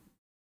ambiguity.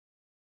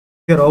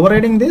 If you are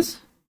overriding this,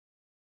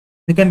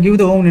 you can give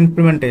the own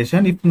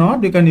implementation. If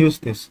not, you can use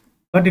this,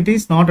 but it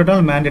is not at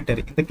all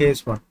mandatory in the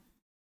case one.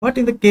 But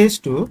in the case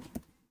two,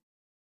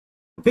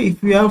 okay,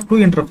 if you have two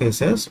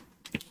interfaces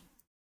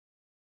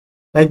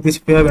like this,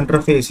 if you have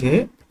interface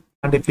A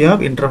and if you have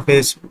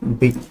interface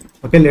B,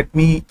 okay, let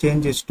me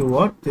change this to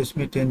what? Let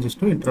me change this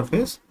to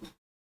interface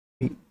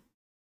B.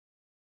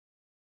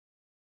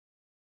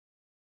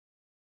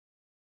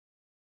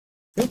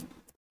 Okay,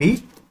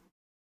 B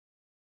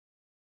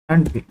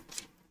and B.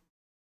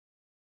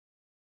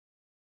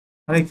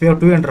 And if you have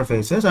two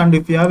interfaces and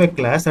if you have a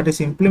class that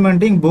is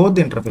implementing both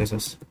the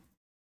interfaces,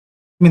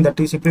 I mean that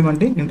is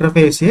implementing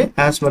interface A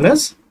as well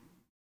as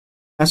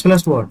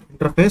what?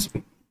 Interface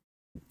B.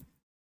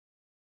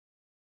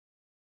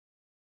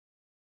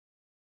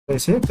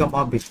 Interface A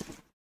comma B.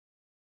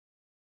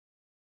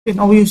 Okay,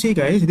 now you see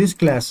guys, this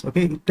class,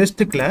 okay, test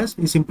class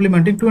is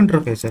implementing two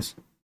interfaces,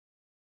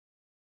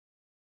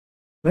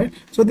 right?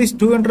 So these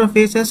two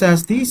interfaces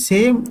has the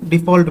same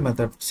default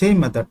method, same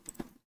method.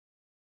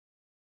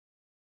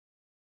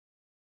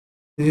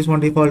 This is one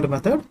default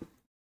method.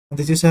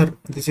 This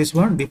is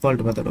one default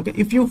method. Okay,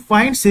 if you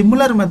find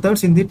similar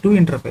methods in the two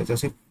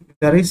interfaces, if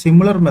there is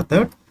similar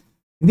method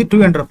in the two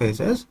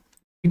interfaces,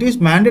 it is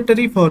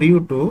mandatory for you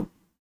to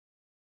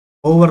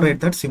override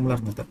that similar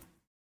method.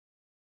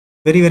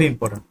 Very, very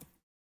important.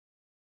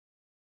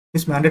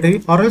 It's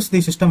mandatory, or else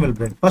the system will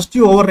break. First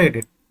you override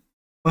it.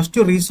 First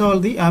you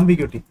resolve the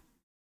ambiguity.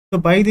 So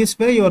by this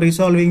way you are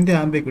resolving the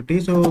ambiguity.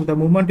 So the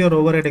moment you are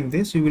overriding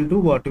this, you will do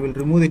what? You will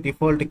remove the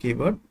default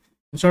keyword.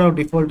 Instead of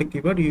default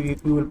keyword, you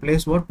will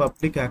place what?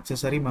 Public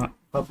access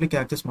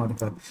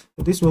modifier.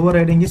 So this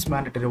overriding is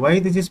mandatory. Why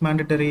this is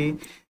mandatory?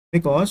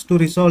 Because to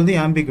resolve the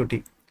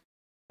ambiguity,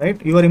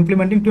 right? You are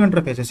implementing two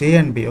interfaces, A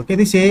and B. Okay,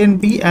 this A and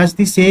B has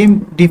the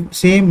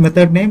same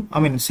method name. I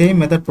mean same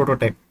method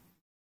prototype,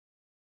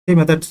 same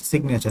method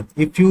signature.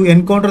 If you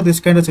encounter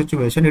this kind of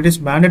situation, it is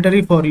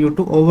mandatory for you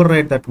to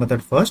override that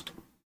method first.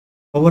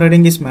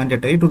 Overriding is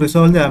mandatory to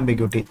resolve the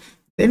ambiguity.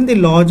 Then the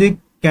logic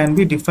can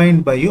be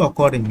defined by you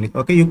accordingly.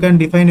 Okay, you can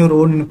define your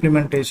own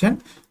implementation,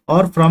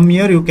 or from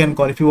here you can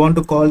call, if you want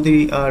to call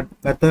the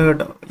method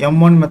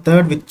m1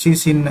 method which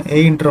is in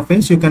A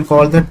interface, you can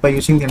call that by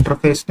using the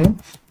interface name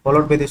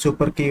followed by the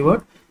super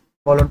keyword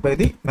followed by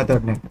the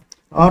method name.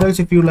 Or else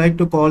if you like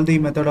to call the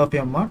method of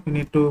m1, you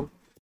need to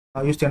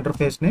use the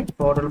interface name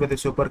followed by the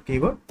super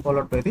keyword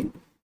followed by the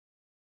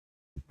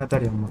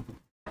method m1.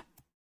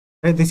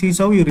 Right? This is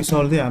how you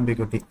resolve the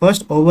ambiguity.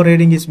 First,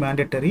 overriding is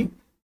mandatory.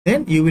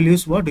 Then you will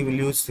use what? You will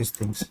use these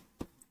things.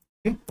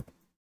 Okay.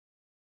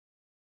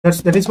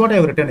 That is what I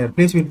have written here.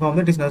 Please inform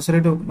that it is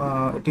necessary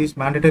to it is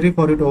mandatory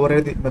for you to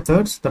override the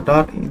methods that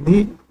are in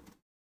the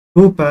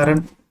two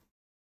parent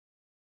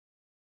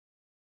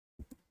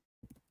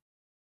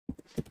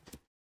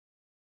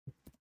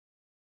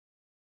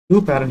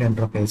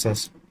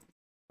interfaces.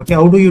 Okay,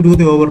 how do you do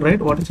the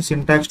override? What is the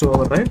syntax to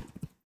override?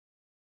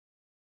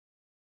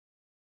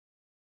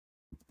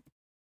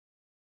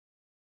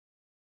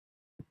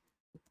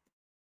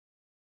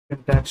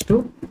 Syntax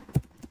to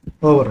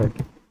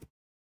override.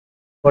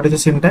 What is the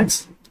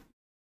syntax?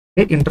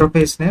 Okay,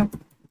 interface name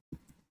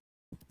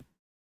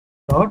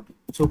dot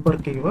super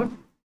keyword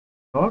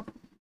dot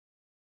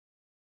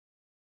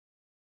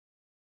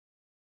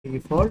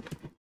default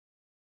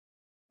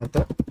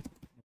method.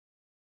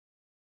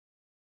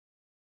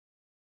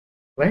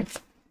 Right?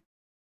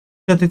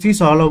 So this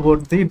is all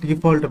about the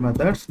default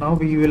methods. Now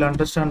we will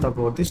understand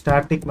about the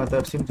static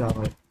methods in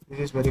Java. This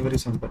is very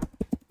simple.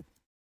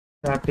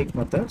 Static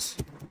methods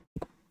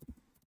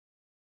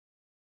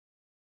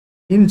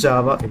in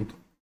Java 8.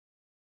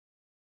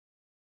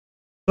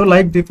 So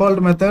like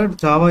default method,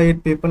 Java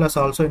 8 people has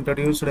also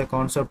introduced a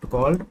concept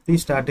called the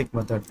static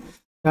method.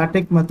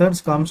 Static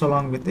methods comes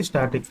along with the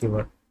static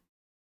keyword.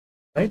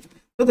 Right?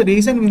 So the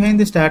reason behind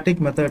the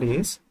static method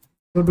is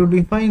to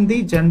define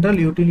the general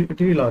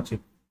utility logic.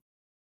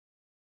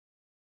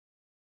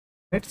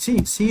 Let's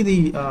see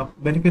the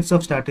benefits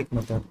of static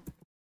method.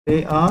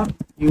 They are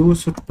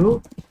used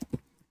to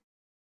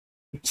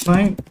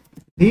define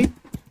the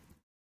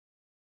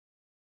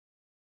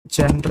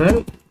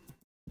general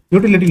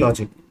utility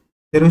logic.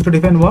 They used to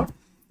define what?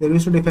 They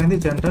used to define the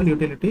general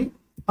utility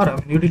or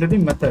utility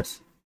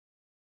methods.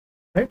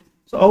 Right?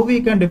 So how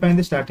we can define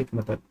the static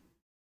method?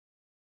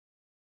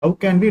 How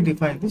can we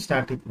define the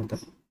static method?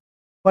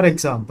 For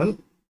example,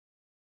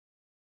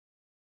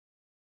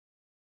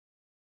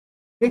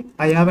 okay,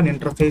 I have an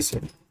interface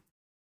here.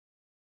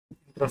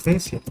 So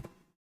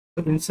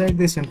inside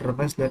this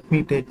interface, let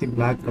me take the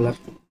black color.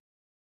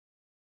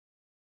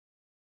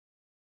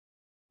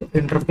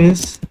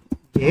 Interface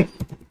A.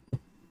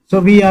 So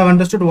we have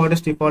understood what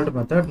is default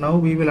method. Now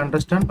we will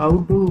understand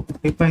how to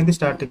define the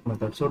static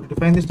method. So to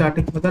define the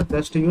static method,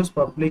 just use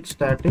public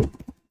static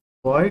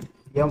void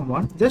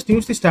m1. Just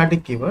use the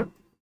static keyword,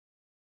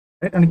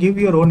 right, and give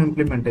your own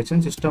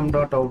implementation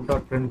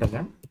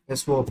system.out.println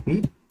SOP,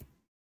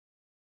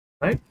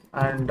 right,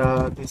 and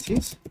this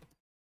is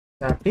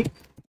static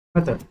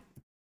method,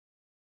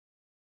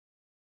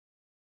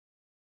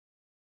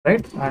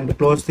 right, and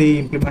close the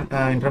implement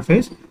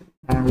interface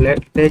and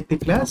take the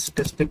class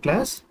test the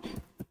class,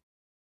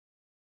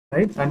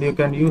 right, and you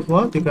can use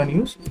what? You can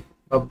use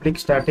public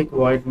static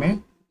void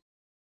main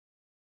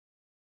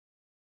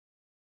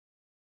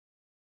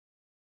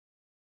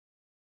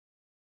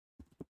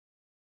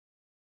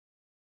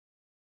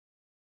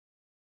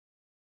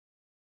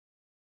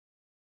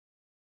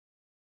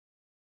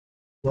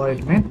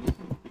right,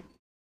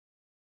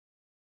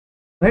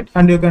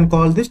 and you can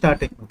call the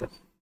static method.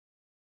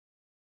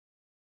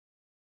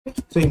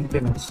 Okay. So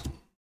implements.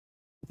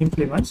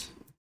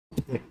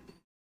 Okay.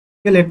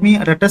 Okay,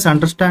 let us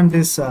understand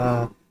this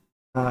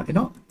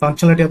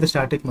functionality of the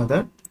static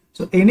method.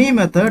 So any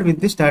method with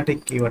the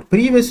static keyword,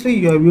 previously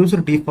you have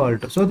used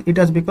default, so it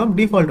has become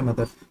default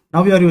method.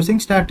 Now you are using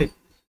static.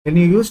 When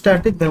you use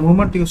static, the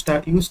moment you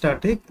use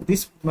static,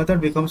 this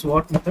method becomes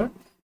what method?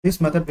 This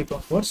method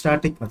becomes what?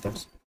 Static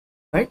methods,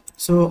 right?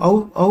 So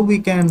how we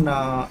can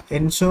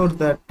ensure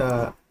that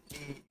the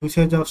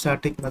usage of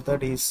static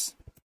method is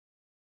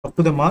up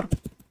to the mark?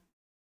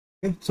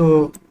 Okay,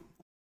 so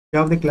you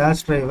have the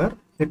class driver.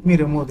 Let me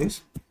remove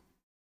this.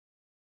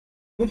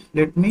 Okay,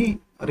 let me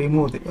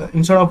remove it.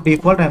 Instead of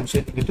default, I am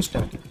setting it to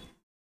static.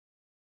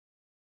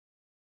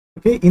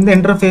 Okay, in the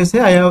interface,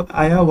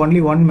 I have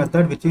only one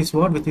method, which is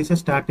what? Which is a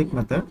static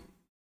method.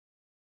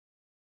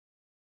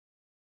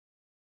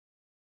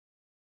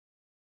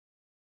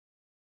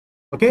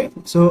 Okay,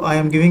 so I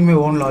am giving my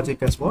own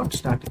logic as what?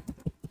 Static.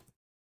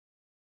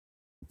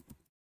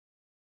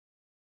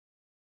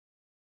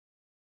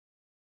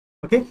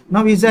 Okay,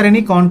 now is there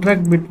any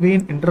contract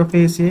between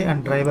interface A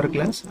and driver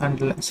class?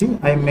 And let's see,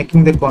 I am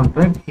making the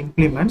contract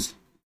implements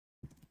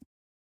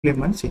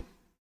A.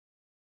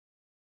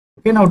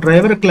 Okay, now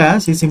driver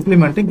class is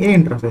implementing A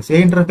interface.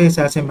 A interface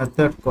has a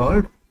method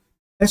called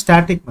a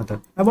static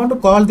method. I want to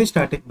call the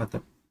static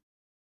method.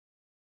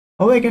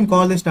 How I can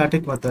call the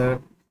static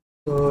method?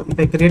 So if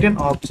I create an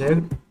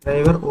object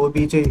driver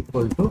obj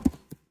equal to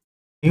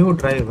new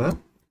driver,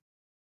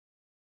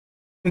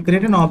 we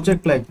create an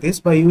object like this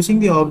by using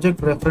the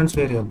object reference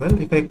variable.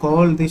 If I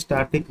call the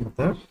static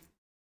method,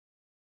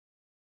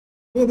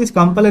 okay, this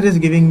compiler is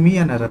giving me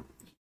an error.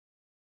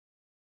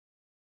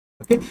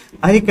 Okay,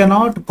 I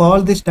cannot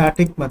call the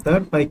static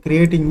method by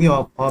creating the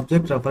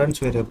object reference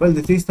variable.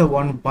 This is the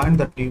one point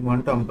that we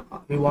want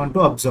to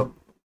observe.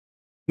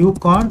 You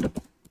can't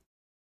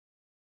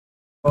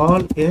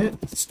call a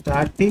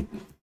static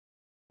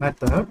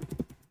method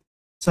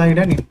inside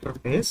an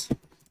interface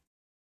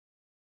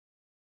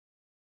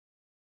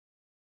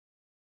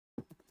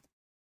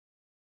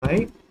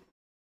by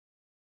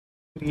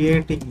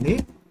creating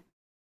the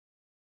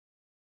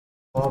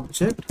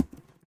object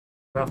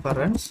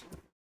reference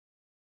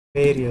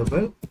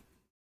variable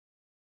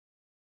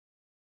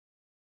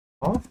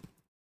of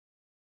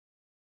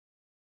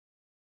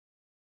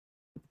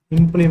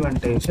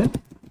implementation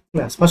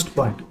class. First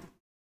point.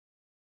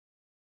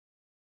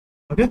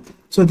 Okay,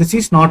 so this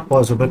is not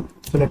possible.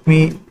 So let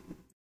me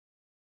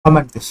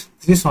comment this.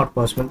 This is not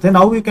possible. Then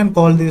how we can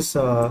call this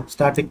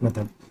static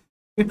method?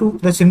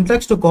 The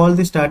syntax to call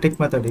the static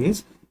method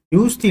is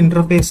use the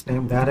interface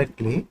name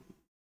directly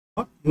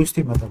or use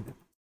the method name.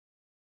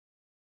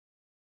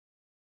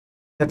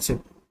 That's it.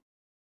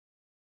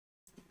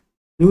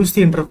 Use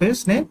the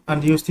interface name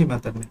and use the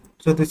method name.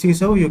 So this is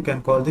how you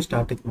can call the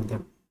static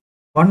method.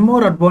 One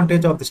more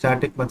advantage of the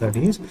static method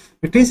is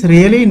it is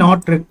really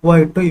not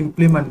required to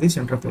implement this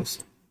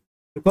interface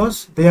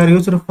because they are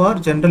used for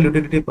general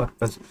utility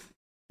purpose. If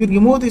you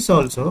remove this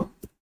also,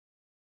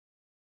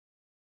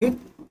 okay,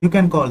 you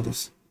can call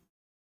this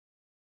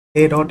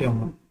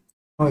a.m1,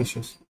 no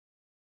issues.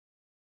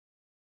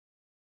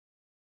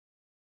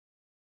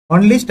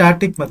 Only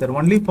static method,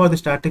 only for the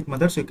static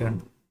methods you can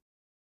do.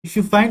 If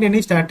you find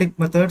any static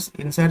methods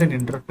inside an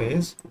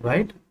interface,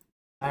 right,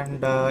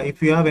 and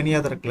if you have any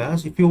other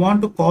class, if you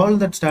want to call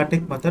that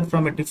static method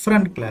from a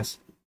different class,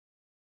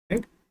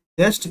 right,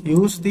 just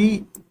use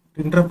the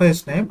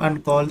interface name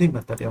and call the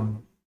method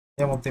name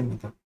of the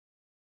method.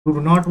 You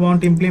do not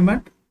want to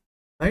implement,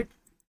 right?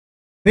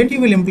 When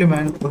you will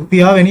implement, if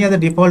you have any other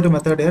default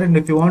method here, and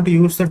if you want to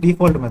use the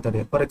default method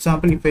here, for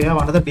example, if you have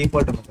another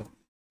default method,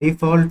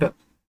 default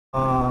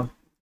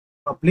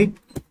public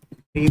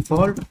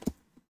default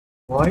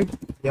void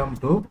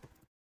m2,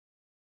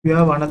 you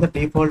have another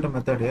default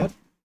method here,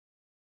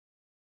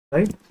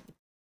 right?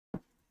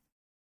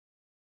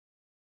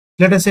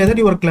 Let us say that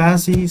your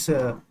class is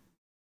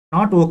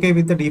not okay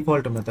with the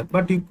default method,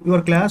 but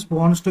your class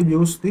wants to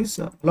use this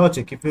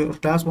logic. If your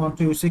class wants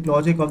to use the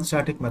logic of the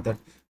static method,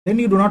 then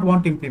you do not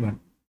want to implement.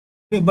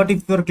 Okay, but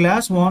if your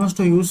class wants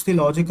to use the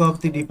logic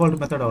of the default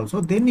method also,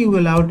 then you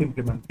will have to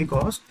implement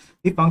because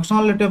the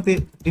functionality of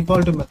the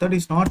default method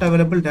is not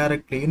available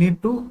directly. You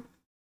need to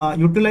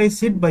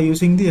utilize it by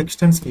using the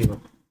extends keyword.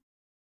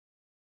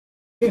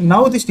 Okay,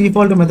 now this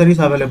default method is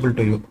available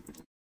to you.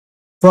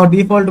 For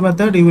default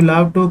method, you will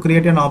have to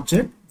create an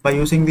object. By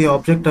using the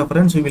object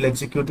reference, you will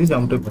execute the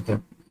jump2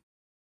 method,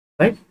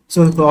 right?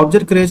 So the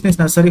object creation is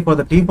necessary for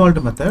the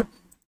default method,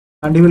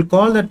 and you will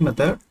call that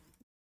method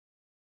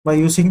by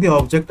using the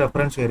object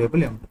reference variable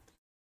m2,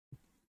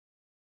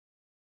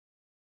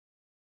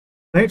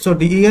 right? So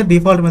here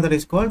default method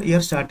is called,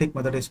 here static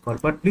method is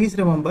called. But please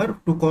remember,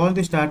 to call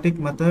the static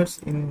methods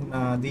in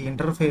the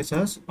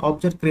interfaces,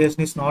 object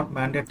creation is not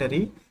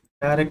mandatory.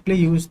 Directly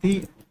use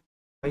the,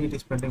 why it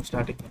is printing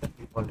static method,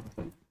 default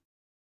method.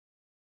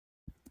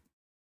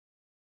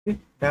 Okay.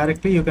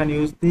 Directly you can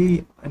use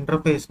the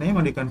interface name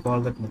and you can call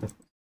that method,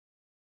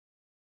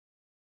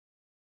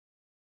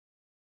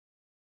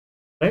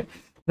 right?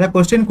 The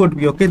question could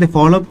be, okay, the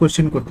follow-up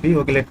question could be,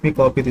 okay, let me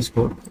copy this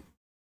code.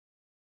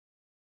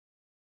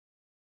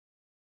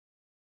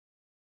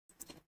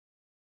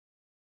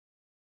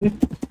 Okay.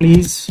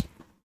 Please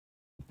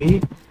be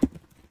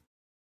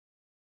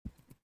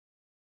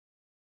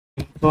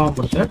informed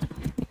that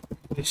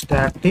the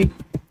static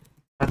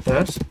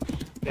methods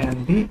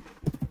can be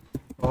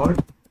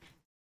called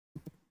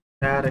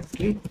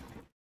directly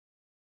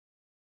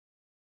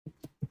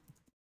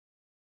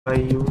by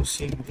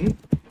using the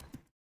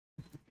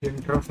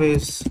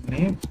interface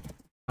name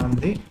and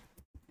the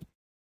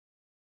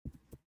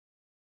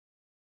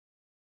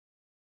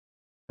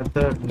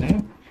method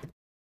name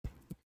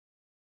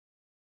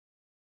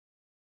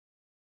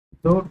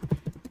without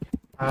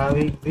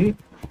having the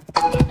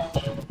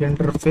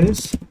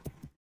interface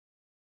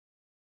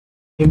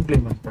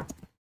implemented.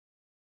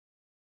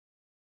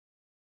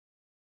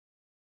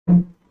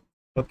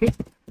 Okay,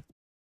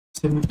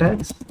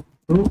 syntax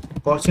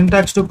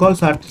to call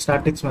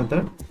statics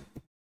method.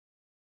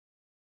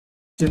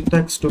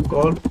 Syntax to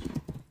call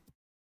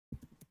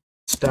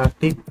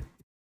static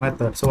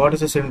method. So what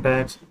is the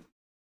syntax?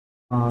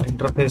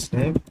 Interface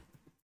name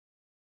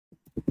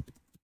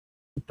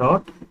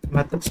dot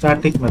method,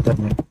 static method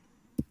name.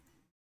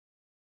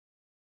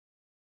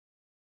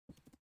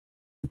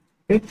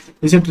 Okay,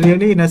 is it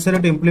really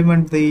necessary to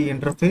implement the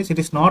interface? It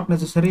is not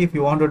necessary if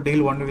you want to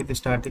deal only with the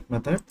static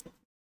method,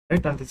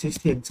 right? And this is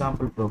the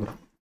example program,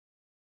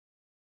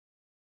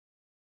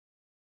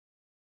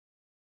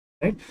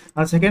 right?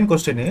 Our second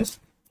question is,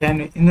 in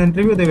the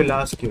interview they will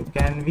ask you,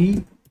 can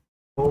we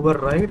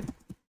override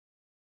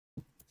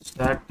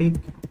static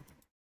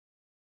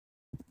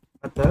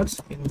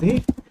methods in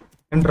the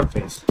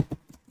interface?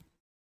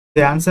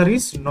 The answer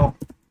is no,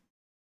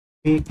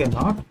 we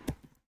cannot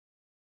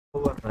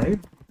override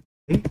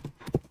the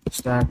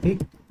static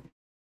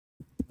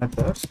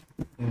methods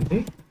in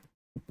the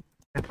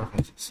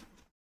interfaces.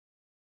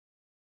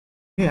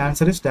 The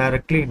answer is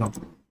directly no.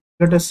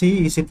 Let us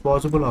see, is it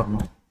possible or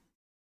not?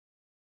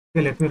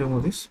 Okay, let me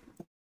remove this.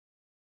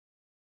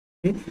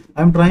 Okay,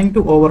 I am trying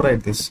to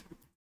override this.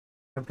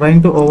 I'm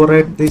trying to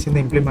override this in the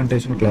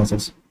implementation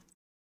classes.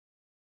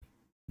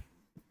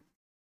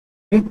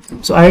 Okay,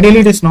 so ideally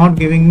it is not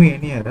giving me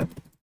any error.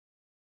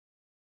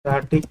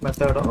 Static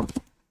method of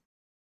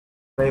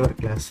driver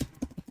class.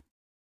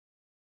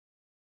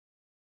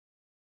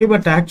 Okay,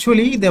 but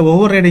actually the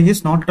overriding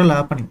is not at all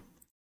happening.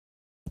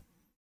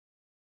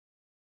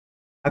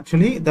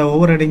 Actually, the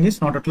overriding is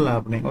not at all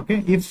happening.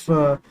 Okay, if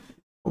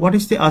what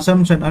is the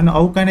assumption and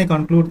how can I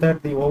conclude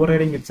that the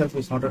overriding itself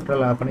is not at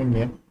all happening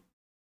here?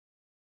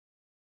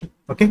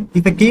 Okay,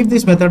 if I keep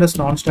this method as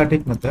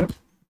non-static method,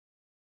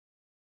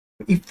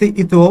 if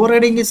the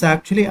overriding is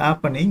actually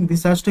happening,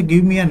 this has to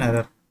give me an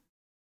error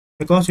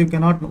because you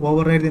cannot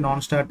override the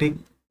non-static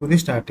to the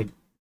static.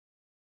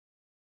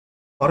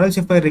 Or else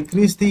if I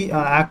decrease the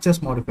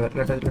access modifier,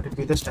 let it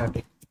be the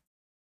static.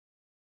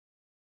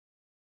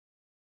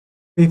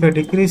 If I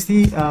decrease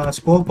the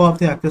scope of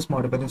the access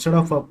modifier, instead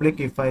of public,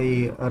 if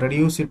I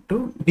reduce it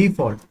to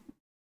default,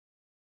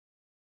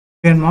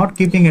 if I am not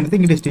keeping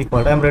anything, it is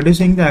default. I am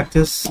reducing the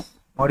access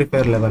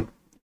modifier level.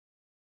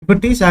 If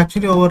it is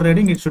actually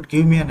overriding, it should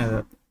give me an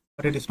error,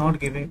 but it is not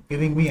giving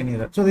me any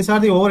error. So these are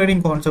the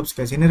overriding concepts,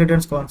 guys,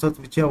 inheritance concepts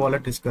which I have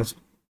already discussed.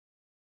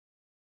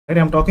 Right,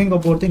 I am talking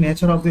about the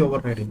nature of the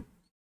overriding.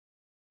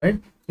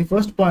 Right, the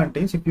first point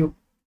is if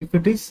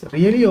it is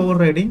really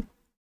overriding,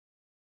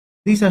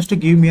 this has to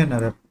give me an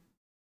error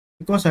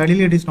because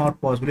ideally it is not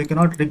possible. You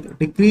cannot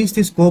decrease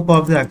the scope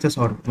of the access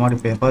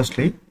modifier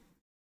firstly,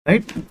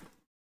 right?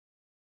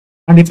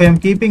 And if I am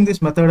keeping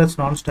this method as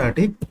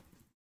non-static,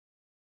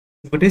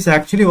 if it is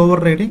actually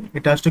overriding,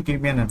 it has to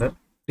give me an error.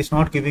 It is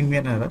not giving me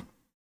an error.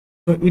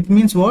 So it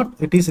means what?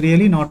 It is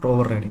really not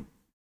overriding.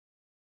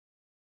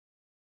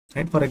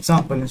 Right? For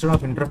example, instead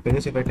of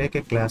interface, if I take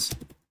a class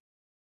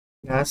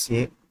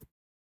A,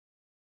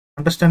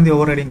 understand the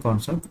overriding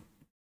concept.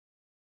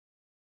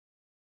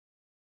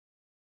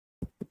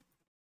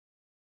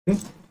 Okay.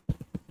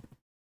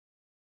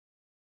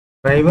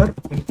 Driver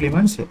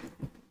implements A.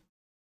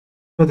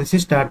 So this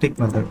is static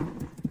method.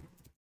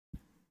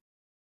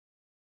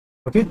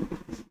 Okay,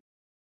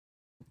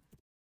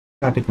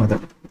 static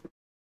method.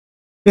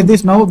 Okay,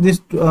 this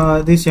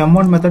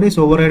M1 method is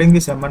overriding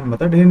this M1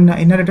 method. In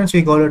inheritance,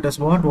 we call it as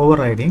what?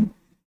 Overriding.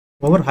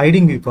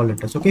 Overhiding, we call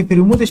it as. Okay, if you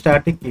remove the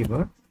static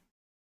keyword,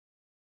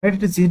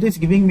 right, it is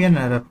giving me an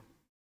error.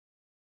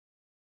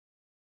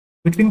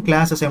 Between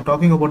classes, I am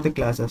talking about the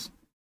classes.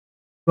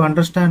 To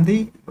understand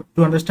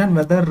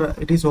whether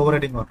it is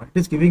overriding or not. It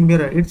is giving me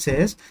it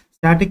says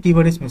static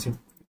keyword is missing.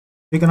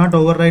 We cannot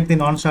override the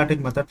non-static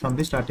method from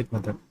the static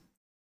method.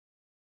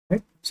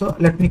 Right? So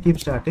let me keep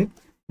static.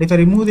 If I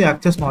remove the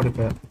access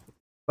modifier,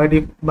 it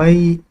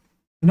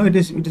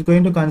is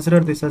going to consider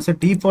this as a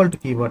default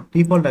keyword,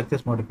 default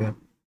access modifier.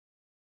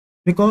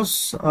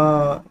 Because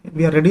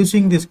we are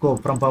reducing the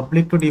scope from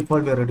public to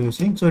default, we are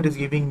reducing, so it is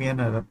giving me an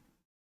error.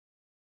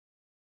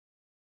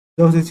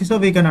 So this is how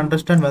we can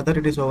understand whether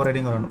it is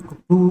overriding or not.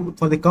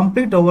 For the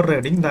complete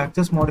overriding, the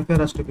access modifier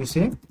has to be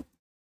same.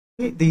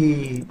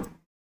 The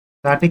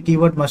static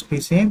keyword must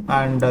be same,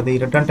 and the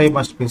return type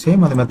must be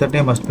same, and the method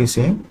name must be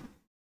same.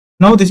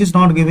 Now this is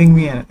not giving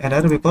me an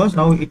error because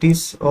now it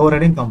is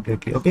overriding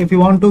completely. Okay, if you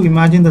want to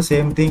imagine the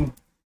same thing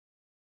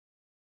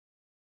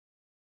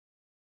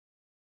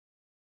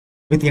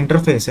with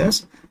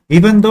interfaces,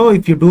 even though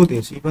if you do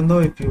this, even though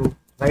if you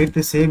write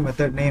the same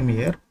method name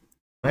here,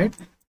 right?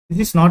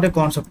 This is not a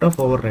concept of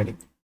overriding.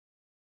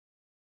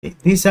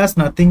 This has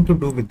nothing to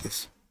do with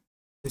this.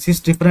 This is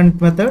different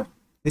method.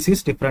 This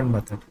is different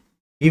method.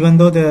 Even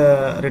though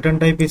the return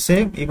type is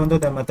same, even though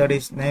the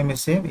method name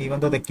is same, even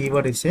though the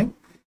keyword is same,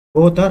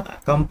 both are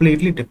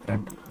completely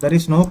different. There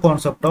is no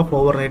concept of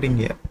overriding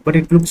here, but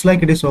it looks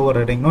like it is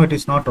overriding. No, it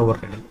is not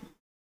overriding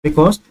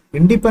because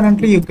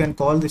independently you can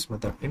call this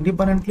method.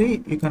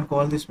 Independently you can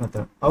call this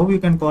method. How you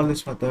can call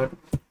this method?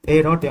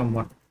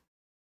 A.m1.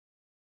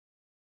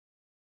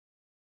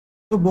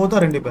 So both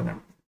are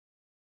independent,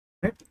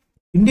 right?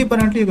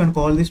 Independently you can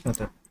call this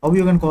method. How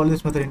you can call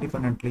this method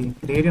independently?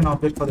 Create an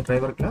object for the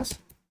driver class.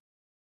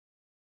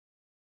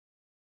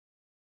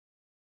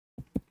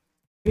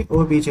 Okay,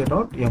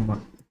 obj.m1.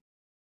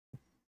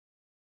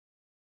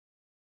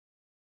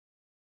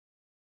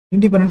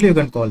 Independently you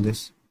can call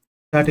this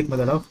static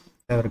method of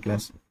driver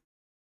class.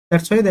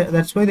 That's why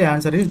the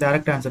answer is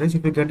direct answer is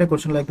if you get a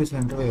question like this in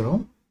interview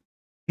room,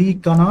 we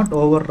cannot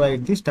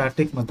override the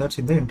static methods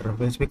in the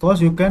interface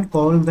because you can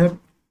call that.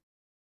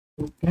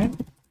 You can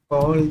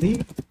call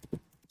the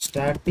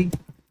static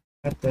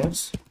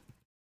methods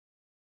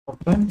of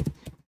an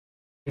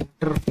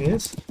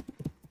interface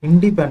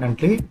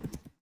independently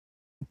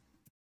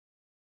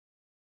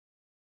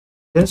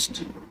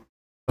just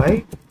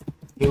by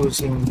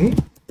using the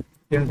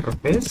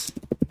interface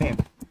name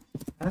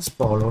as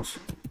follows,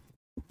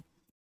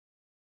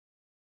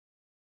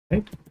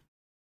 right?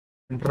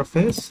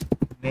 Interface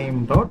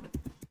name dot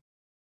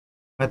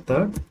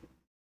method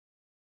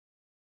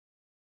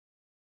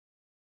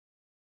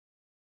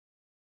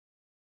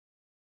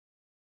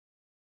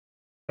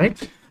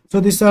right.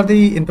 So these are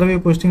the interview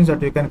questions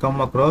that you can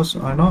come across.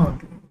 I know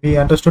we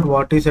understood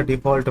what is a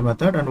default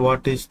method and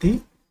what is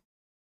the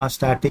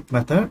static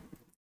method.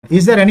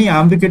 Is there any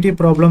ambiguity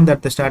problem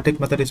that the static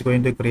method is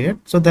going to create?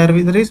 So there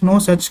is no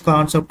such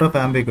concept of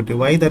ambiguity.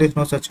 Why there is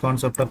no such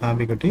concept of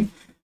ambiguity?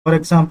 For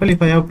example,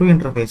 if I have two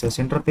interfaces,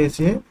 interface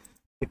A,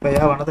 if I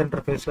have another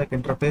interface like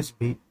interface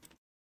B,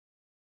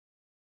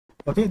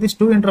 okay, these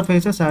two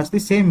interfaces has the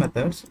same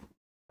methods,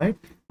 right?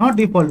 Not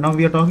default. Now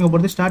we are talking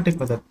about the static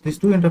method. These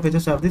two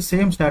interfaces have the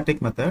same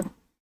static method,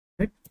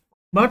 right?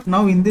 But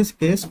now in this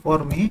case,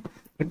 for me,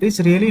 it is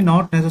really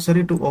not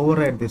necessary to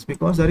override this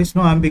because there is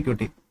no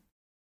ambiguity.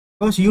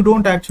 Because you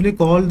don't actually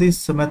call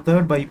this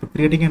method by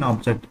creating an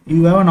object.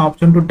 You have an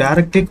option to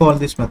directly call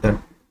this method.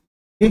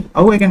 Okay,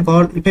 how I can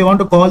call, if I want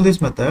to call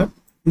this method,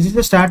 this is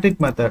a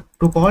static method.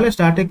 To call a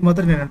static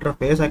method in an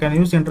interface, I can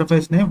use the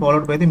interface name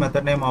followed by the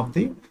method name of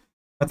the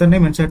method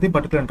name inside the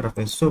particular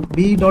interface. So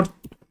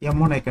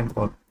b.m1 I can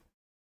call.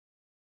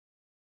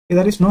 Okay,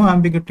 there is no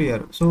ambiguity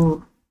here.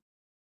 So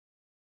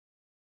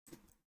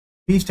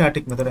b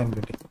static method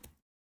ambiguity.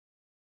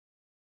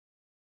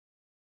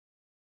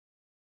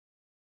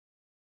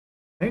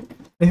 Right?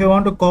 If I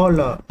want to call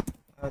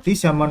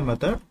this m1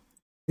 method,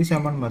 this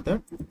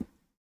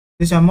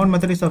m1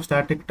 method is of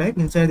static type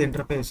inside the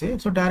interface A.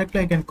 So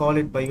directly I can call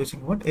it by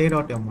using what?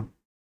 a.m1.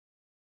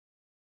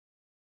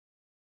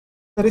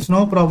 There is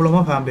no problem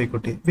of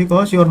ambiguity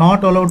because you are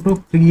not allowed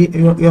to create,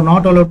 you are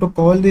not allowed to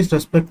call these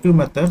respective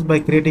methods by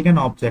creating an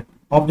object.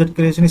 Object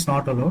creation is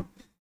not allowed.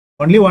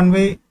 Only one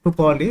way to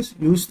call is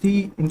use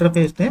the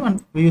interface name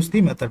and we use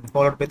the method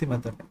followed by the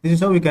method. This is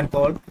how we can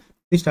call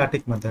the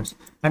static methods.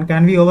 And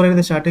can we override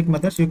the static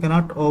methods? You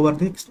cannot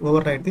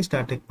override the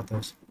static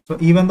methods. So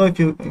even though if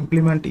you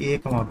implement a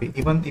comma b,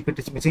 even if it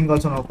is missing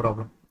also no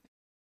problem.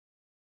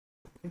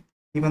 Okay.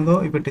 Even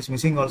though if it is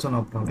missing also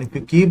no problem. If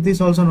you keep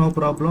this also no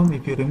problem.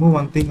 If you remove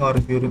one thing or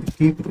if you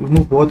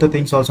remove both the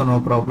things also no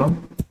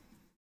problem.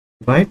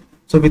 Right?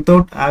 So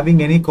without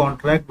having any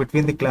contract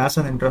between the class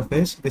and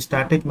interface, the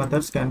static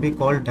methods can be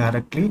called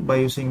directly by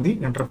using the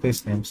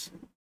interface names.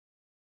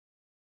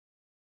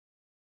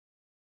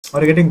 Are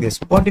you getting this?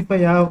 What if I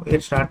have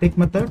a static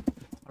method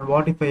and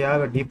what if I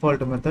have a default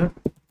method?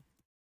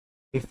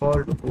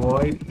 Default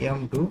void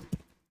m2.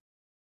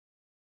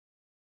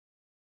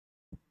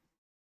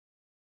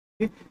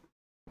 Okay.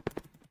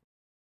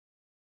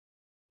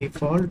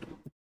 Default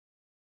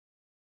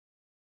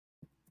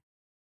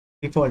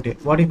A.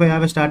 What if I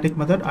have a static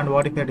method and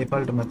what if I have a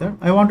default method?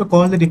 I want to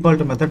call the default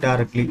method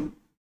directly.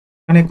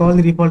 Can I call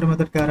the default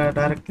method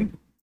directly?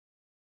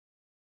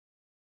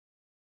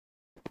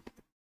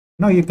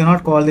 No, you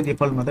cannot call the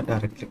default method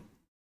directly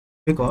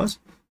because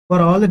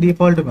for all the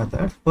default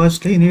methods,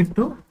 firstly you need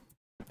to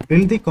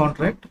build the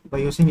contract by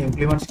using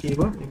implements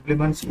keyword,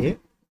 implements A,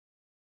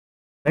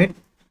 right?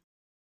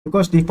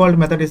 Because default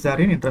method is there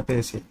in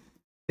interface A.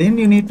 Then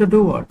you need to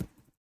do what?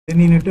 Then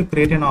you need to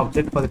create an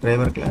object for the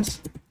driver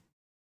class.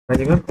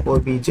 Driver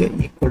obj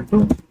equal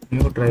to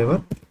new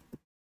driver.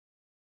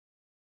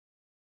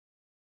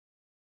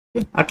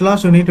 Okay. At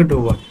last you need to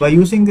do what? By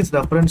using this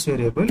reference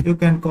variable, you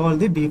can call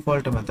the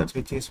default methods,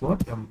 which is what?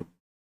 M2.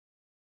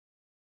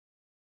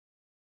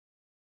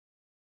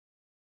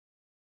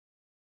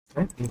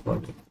 Right?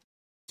 Default.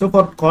 So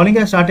for calling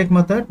a static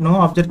method, no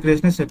object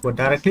creation is required.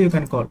 Directly you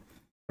can call.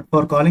 But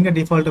for calling a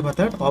default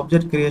method,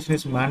 object creation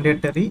is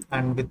mandatory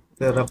and with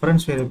the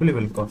reference variable you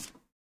will call.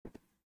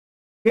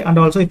 Okay. And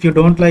also if you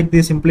don't like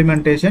this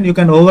implementation, you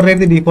can override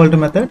the default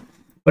method,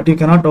 but you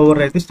cannot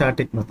override the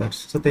static methods.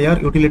 So they are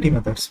utility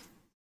methods.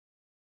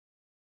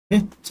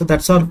 Okay, so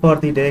that's all for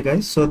the day,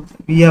 guys. So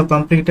we have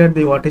completed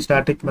the what is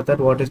static method,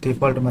 what is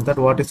default method,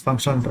 what is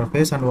functional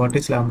interface, and what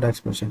is lambda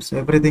expression. So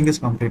everything is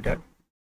completed.